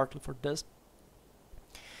been partly for this.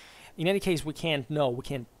 In any case, we can't know, we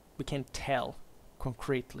can't tell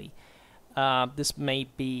concretely. This may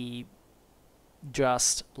be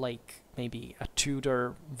just like maybe a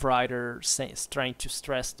Tudor writer trying to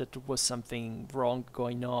stress that there was something wrong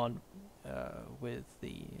going on with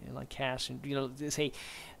the Lancastrians, they say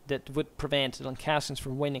that would prevent the Lancastrians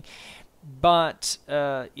from winning, but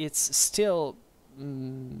it's still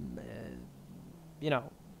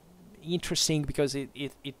interesting, because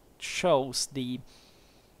it shows the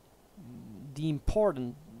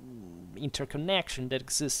important interconnection that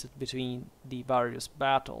existed between the various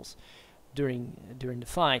battles during the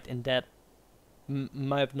fight, and that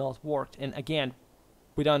might have not worked. And again,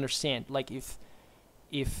 we don't understand, like, if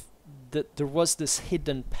there was this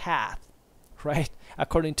hidden path, right,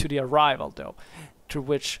 according to the arrival, though, through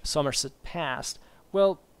which Somerset passed.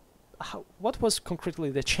 Well, what was concretely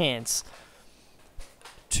the chance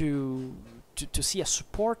to see a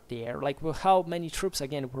support there? Like, well, how many troops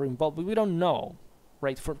again were involved? We don't know,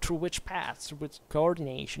 right? Through which paths, through which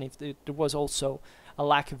coordination? If there was also a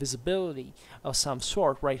lack of visibility of some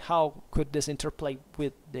sort, right? How could this interplay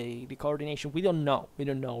with the coordination? We don't know. We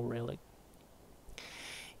don't know really.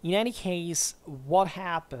 In any case, what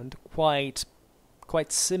happened quite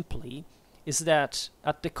simply is that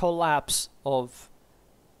at the collapse of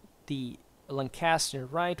the Lancastrian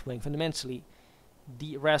right wing, fundamentally,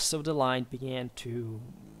 the rest of the line began to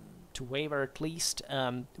waver. At least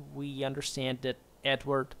we understand that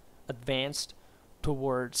Edward advanced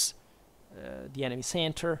towards the enemy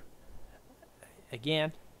center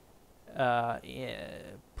again.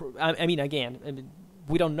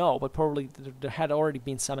 We don't know, but probably there had already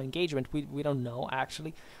been some engagement. We don't know,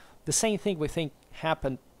 actually. The same thing we think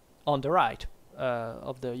happened on the right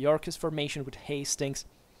of the Yorkist formation with Hastings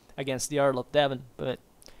against the Earl of Devon, but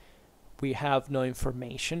we have no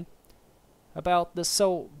information about this.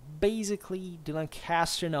 So basically, the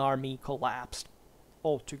Lancastrian army collapsed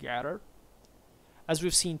altogether. As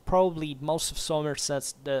we've seen, probably most of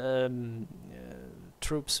Somerset's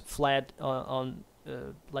troops fled on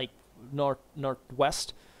like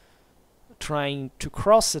northwest, trying to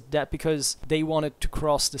cross it, that because they wanted to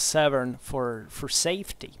cross the Severn for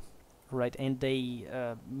safety, right? And they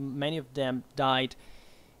many of them died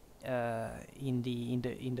in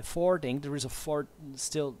the fording. There is a ford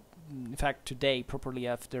still, in fact, today, properly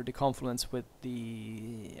after the confluence with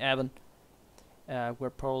the Avon, where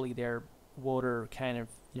probably their water kind of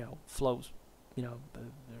flows,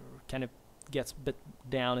 kind of gets a bit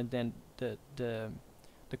down, and then the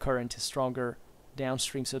current is stronger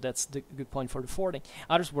downstream, so that's the good point for the fording.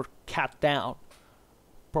 Others were cut down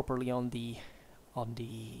properly on the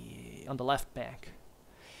left bank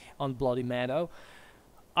on Bloody Meadow.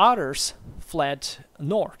 Others fled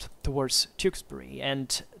north towards Tewkesbury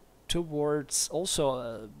and towards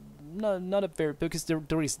also not a very, because there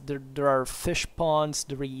are fish ponds.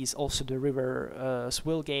 There is also the river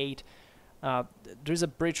Swillgate. There's a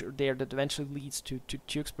bridge there that eventually leads to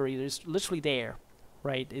Tewkesbury. There's literally there,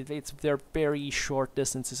 right? They're very short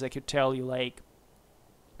distances. I could tell you, like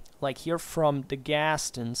here from the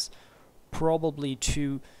Gastons, probably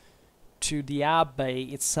to the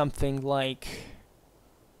Abbey, it's something like,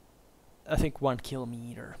 I think, 1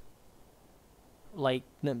 kilometer. Like,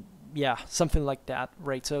 yeah, something like that,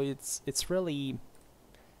 right? So it's really,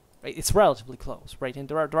 it's relatively close, right? And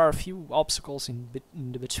there are a few obstacles in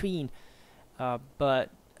the between, but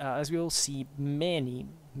as we will see, many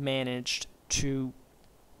managed to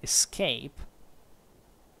escape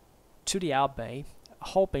to the Abbey,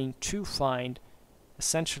 hoping to find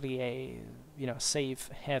essentially a safe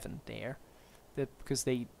haven there, because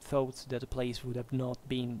they thought that the place would have not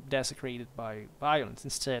been desecrated by violence.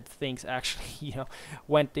 Instead, things actually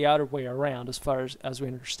went the other way around, as far as we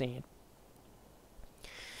understand.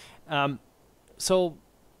 So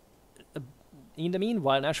in the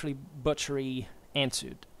meanwhile, naturally, butchery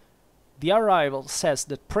ensued. The arrival says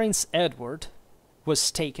that Prince Edward was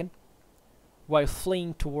taken while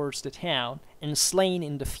fleeing towards the town and slain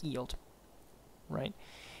in the field, right?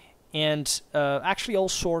 And actually, all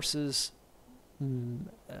sources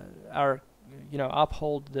are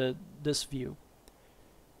uphold this view.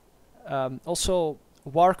 Also,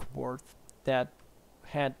 Warkworth, that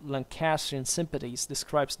had Lancastrian sympathies,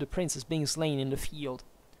 describes the prince as being slain in the field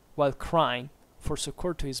while crying for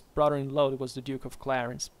succor to his brother-in-law, who was the Duke of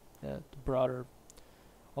Clarence, the brother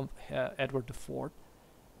of Edward IV.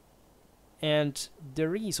 And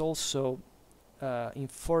there is also in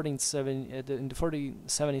the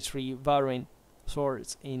 1473 Varin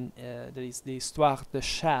source in that is the Histoire de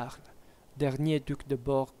Charles, dernier Duc de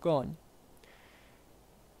Bourgogne,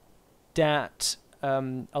 that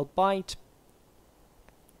albeit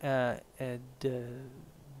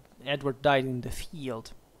Edward died in the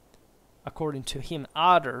field, according to him,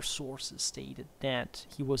 other sources stated that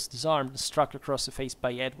he was disarmed and struck across the face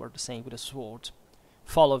by Edward the Same with a sword,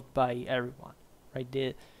 followed by everyone.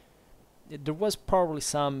 Right? There was probably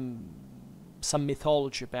some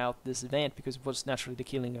mythology about this event, because it was naturally the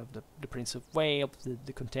killing of the Prince of Wales,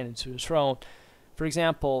 the contender to the throne. For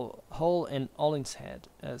example, Hull and Olinshead,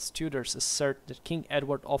 as Tudors, assert that King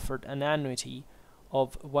Edward offered an annuity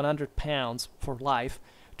of £100 for life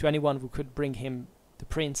to anyone who could bring him the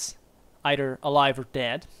prince, either alive or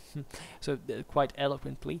dead. So quite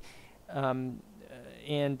eloquently. And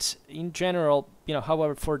in general,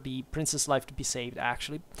 however, for the prince's life to be saved,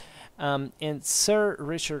 actually. And Sir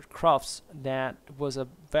Richard Crofts, that was a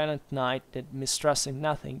valiant knight that, mistrusting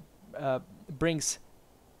nothing, brings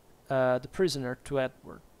the prisoner to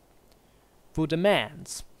Edward, who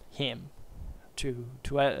demands him to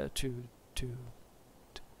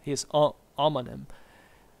his homonym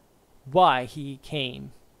why he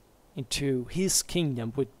came into his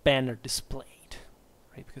kingdom with banner displayed,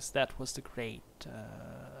 right? Because that was the great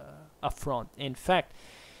affront. In fact,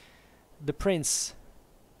 the prince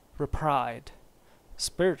replied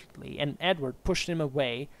spiritedly, and Edward pushed him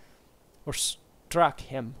away or struck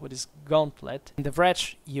him with his gauntlet, and the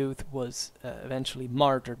wretched youth was eventually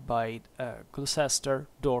martyred by Gloucester,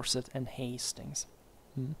 Dorset, and Hastings.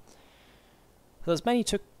 So as many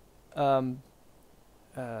took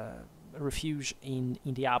refuge in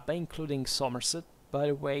the Abbey, including Somerset, by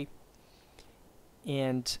the way,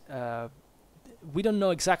 and we don't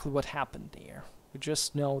know exactly what happened there. We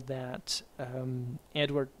just know that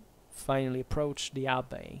Edward finally approached the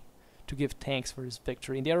Abbey to give thanks for his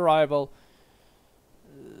victory. And the arrival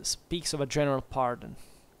speaks of a general pardon.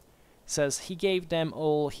 Says he gave them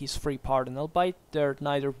all his free pardon, albeit there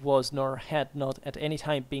neither was nor had not at any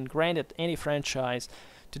time been granted any franchise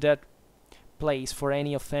to that place for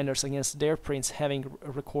any offenders against their prince having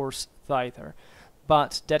recourse thither,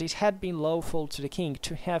 but that it had been lawful to the king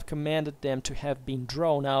to have commanded them to have been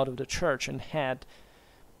drawn out of the church, and had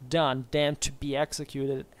done them to be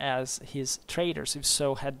executed as his traitors, if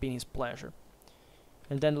so had been his pleasure.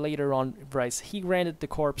 And then later on writes, he granted the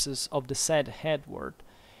corpses of the said Edward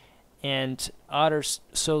and others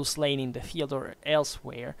so slain in the field or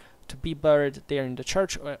elsewhere to be buried there in the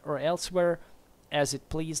church or elsewhere, as it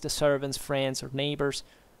pleased the servants, friends, or neighbors,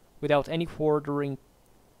 without any ordering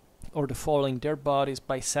or defiling their bodies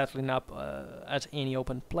by settling up at any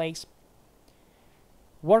open place.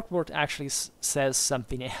 Warkworth actually says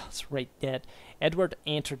something else, right? That Edward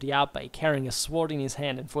entered the abbey carrying a sword in his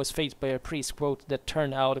hand and was faced by a priest, quote, that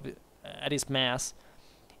turned out of it, at his mass,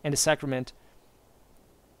 and the sacrament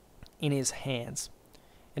in his hands.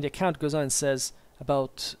 And the account goes on and says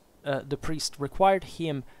about the priest required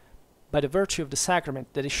him, by the virtue of the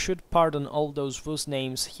sacrament, that he should pardon all those whose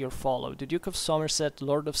names here follow: the Duke of Somerset,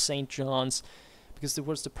 Lord of St. John's, because there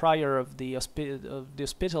was the prior of the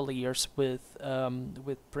Hospitallers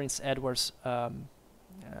with Prince Edward's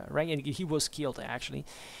rank, and he was killed actually.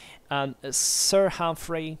 Sir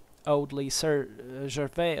Humphrey Audley, Sir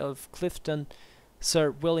Gervais of Clifton,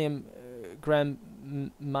 Sir William Grammy,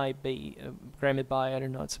 I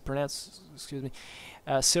don't know how to pronounce, excuse me,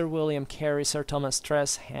 Sir William Carey, Sir Thomas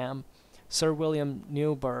Tresham, Sir William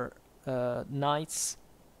Newburgh, Knights,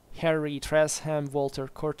 Harry Tresham, Walter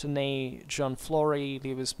Courtenay, John Flory,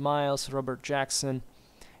 Lewis Miles, Robert Jackson,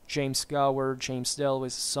 James Gower, James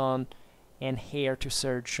Delvis' son, and heir to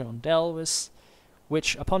Sir John Delvis,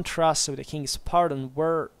 which, upon trust of the king's pardon,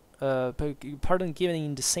 were pardon given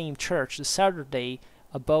in the same church the Saturday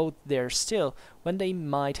abode there still, when they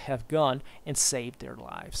might have gone and saved their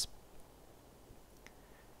lives.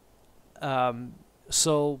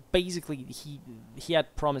 So basically, he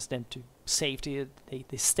had promised them to safety.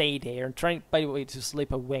 They stayed there and trying, by the way, to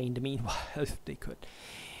slip away in the meanwhile if they could.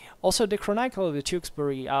 Also, the Chronicle of the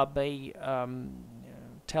Tewkesbury Abbey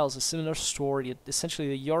tells a similar story. That essentially,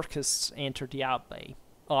 the Yorkists entered the abbey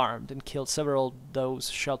armed and killed several of those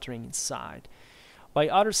sheltering inside, while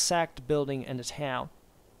others sacked the building and the town.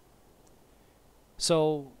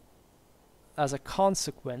 So, as a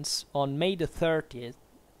consequence, on May the 30th,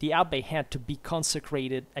 the abbey had to be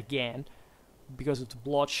consecrated again because of the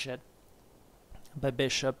bloodshed by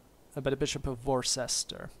the Bishop of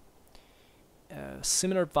Worcester.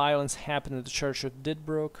 Similar violence happened at the church of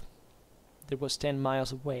Didbrook. That was 10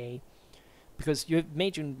 miles away, because you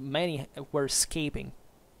imagine many were escaping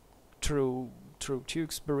through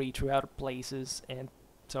Tewkesbury, through other places, and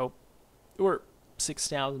so there were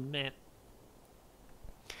 6,000 men.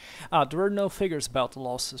 There were no figures about the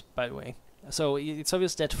losses, by the way. So it's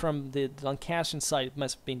obvious that from the Lancastrian side it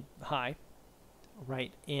must have been high,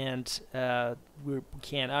 right? And we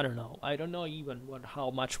can, I don't know even how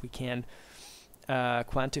much we can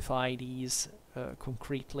quantify these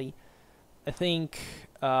concretely. I think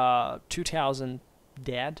 2,000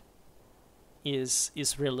 dead is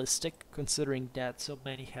realistic, considering that so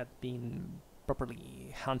many had been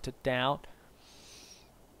properly hunted down.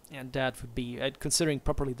 And that would be, considering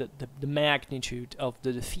properly the magnitude of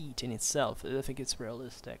the defeat in itself, I think it's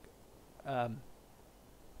realistic.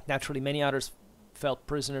 Naturally, many others fell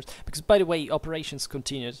prisoners, because, by the way, operations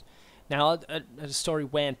continued. Now, as the story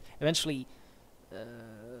went, eventually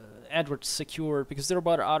Edward secured, because there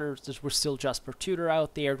were others that were still Jasper Tudor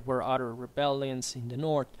out there, there were other rebellions in the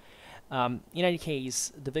north. In any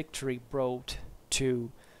case, the victory brought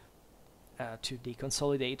to the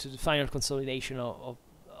final consolidation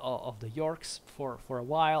of the Yorks for a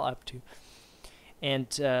while, up to, and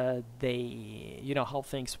they, you know how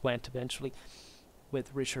things went eventually with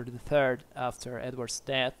Richard III after Edward's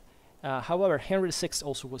death. However, Henry VI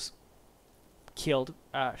also was killed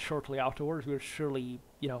shortly afterwards. We were surely,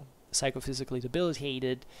 psychophysically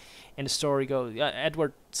debilitated, and the story goes,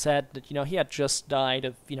 Edward said that he had just died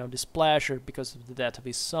of displeasure because of the death of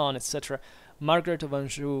his son, etc. Margaret of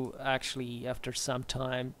Anjou, actually, after some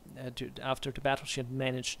time, after the battle, she had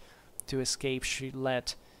managed to escape. She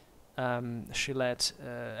let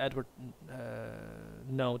Edward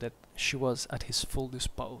know that she was at his full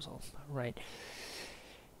disposal, right?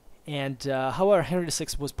 And however, Henry VI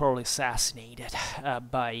was probably assassinated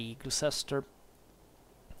by Gloucester.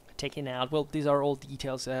 taken out. Well, these are all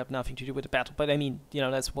details that have nothing to do with the battle, but I mean,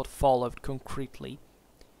 that's what followed concretely.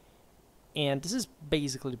 And this is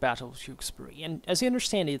basically the Battle of Tewkesbury. And as you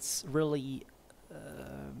understand, it's really,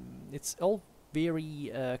 it's all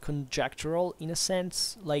very conjectural in a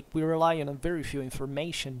sense. Like, we rely on a very few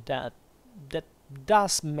information that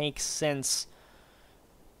does make sense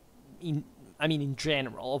in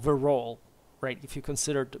general, overall, right? If you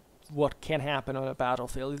consider what can happen on a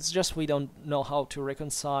battlefield, it's just we don't know how to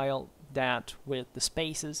reconcile that with the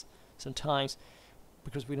spaces sometimes,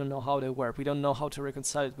 because we don't know how they work. We don't know how to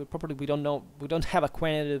reconcile it, but probably we don't have a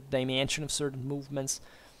quantitative dimension of certain movements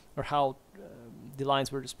or how the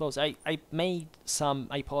lines were disposed. I made some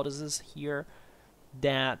hypotheses here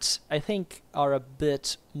that I think are a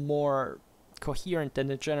bit more coherent than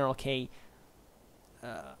the general K.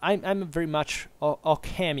 I'm very much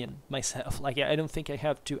Ockhamian myself. Like, I don't think I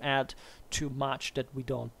have to add too much that we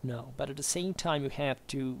don't know, but at the same time you have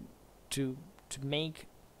to make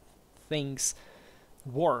things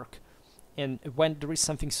work. And when there is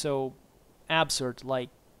something so absurd, like,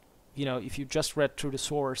 if you just read through the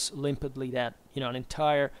source limpidly that an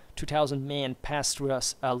entire 2,000 men passed through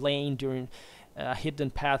a lane during a hidden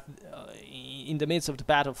path in the midst of the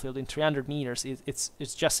battlefield in 300 meters, it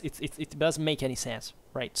doesn't make any sense,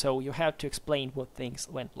 right? So you have to explain what things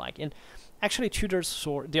went like. And actually, Tudor's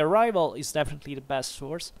source, the arrival, is definitely the best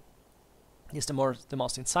source. It's the most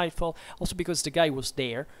insightful. Also because the guy was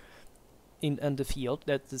there in the field.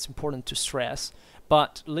 That is important to stress.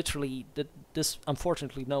 But literally, this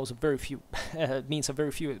unfortunately knows a very few means a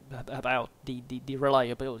very few about the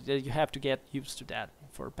reliability. You have to get used to that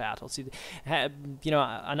for battles.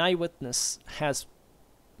 An eyewitness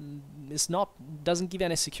doesn't give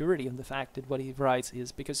any security on the fact that what he writes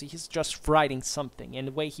is, because he's just writing something, and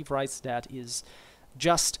the way he writes that is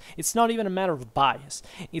just, it's not even a matter of bias.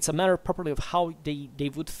 It's a matter probably of how they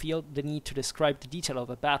would feel the need to describe the detail of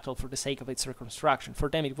a battle for the sake of its reconstruction. For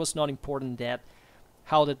them, it was not important that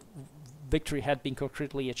how that victory had been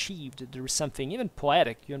concretely achieved. There is something even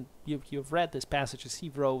poetic. You've read this passages he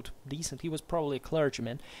wrote decent. He was probably a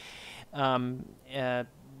clergyman.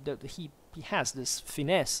 He has this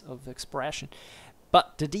finesse of expression.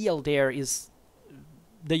 But the deal there is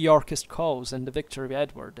the Yorkist cause and the victory of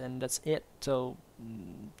Edward, and that's it. So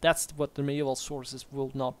that's what the medieval sources will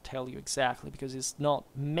not tell you exactly, because it's not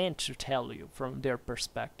meant to tell you from their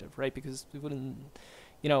perspective, right? Because it wouldn't,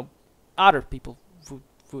 other people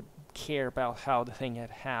would care about how the thing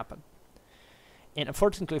had happened. And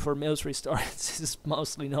unfortunately for military historians, this is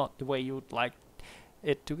mostly not the way you would like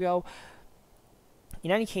it to go.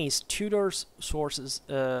 In any case, Tudor sources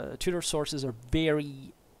are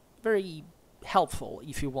very, very helpful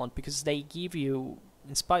if you want, because they give you,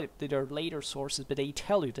 in spite of their later sources, but they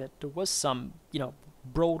tell you that there was some,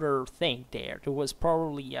 broader thing there. There was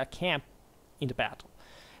probably a camp in the battle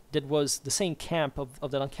that was the same camp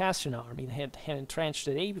of the Lancastrian army that had entrenched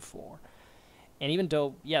the day before. And even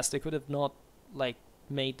though, yes, they could have not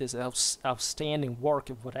made this outstanding work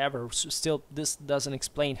of whatever, still this doesn't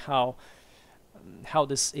explain how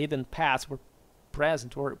this hidden paths were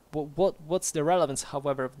present, or what's the relevance,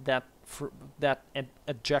 however, of that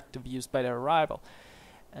adjective used by the arrival.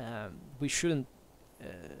 We shouldn't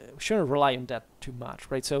rely on that too much,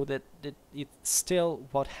 right? So that it's still,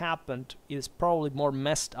 what happened is probably more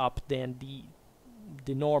messed up than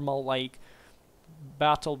the normal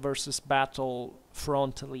battle versus battle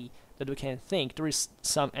frontally that we can think. There is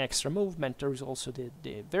some extra movement. There is also the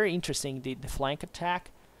very interesting the flank attack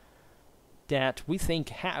that we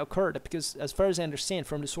think occurred, because as far as I understand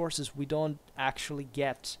from the sources, we don't actually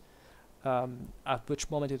get at which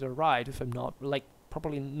moment it arrived. If I'm not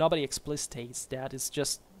probably nobody explicitates that. It's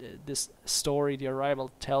just this story the arrival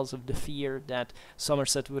tells of the fear that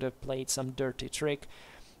Somerset would have played some dirty trick,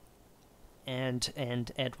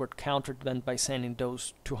 and Edward countered them by sending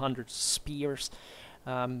those 200 spears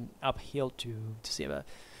uphill to Seba.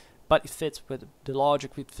 But it fits with the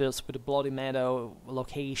logic. It fits with the Bloody Meadow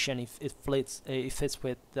location. It fits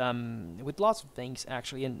with lots of things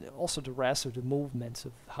actually, and also the rest of the movements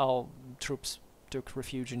of how troops took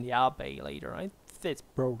refuge in the Abbey later. It fits,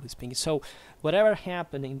 broadly speaking. So whatever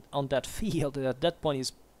happened on that field at that point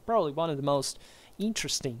is probably one of the most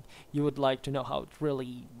interesting. You would like to know how it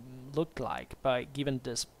really looked like, by given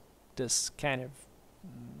this kind of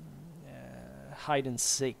hide and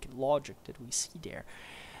seek logic that we see there.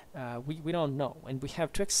 We don't know, and we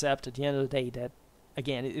have to accept at the end of the day that,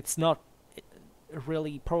 again, it's not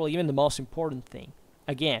really probably even the most important thing.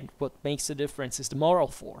 Again, what makes the difference is the moral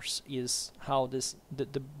force, is how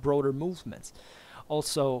the broader movements.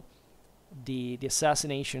 Also, the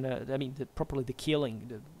assassination, probably the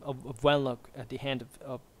killing of Wenlock at the hand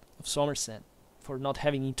of of Somerset for not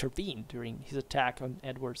having intervened during his attack on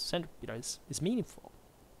Edward's center, is meaningful.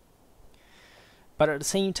 But at the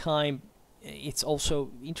same time, it's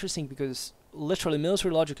also interesting because literally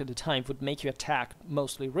military logic at the time would make you attack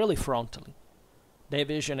mostly really frontally,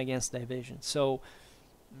 division against division. So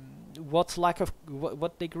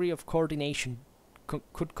what degree of coordination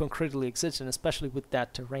could concretely exist, and especially with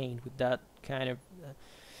that terrain, with that kind of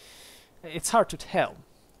it's hard to tell,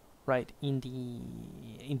 right, in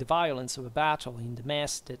the violence of a battle, in the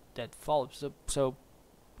mess that follows. So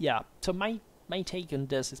yeah, so my take on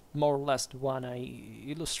this is more or less the one I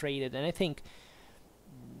illustrated, and I think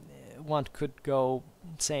one could go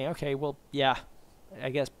saying, okay, well, yeah, I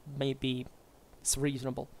guess maybe it's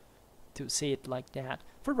reasonable to see it like that.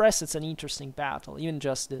 For the rest, it's an interesting battle, even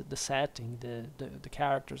just the setting, the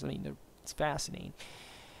characters. I mean, it's fascinating.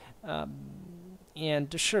 And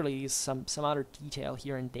there surely is some other detail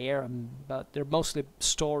here and there, but they're mostly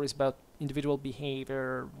stories about individual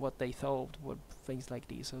behavior, what they thought, what things like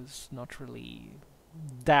these. So it's not really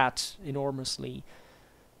that enormously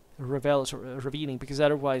revealing, because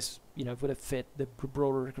otherwise, it would have fit the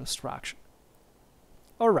broader reconstruction.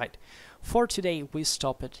 Alright, for today we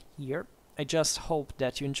stop it here. I just hope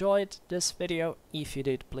that you enjoyed this video. If you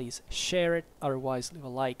did, please share it, otherwise leave a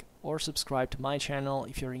like or subscribe to my channel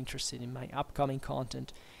if you're interested in my upcoming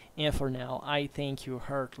content. And for now, I thank you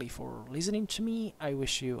heartily for listening to me. I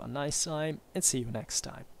wish you a nice time and see you next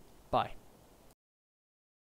time. Bye.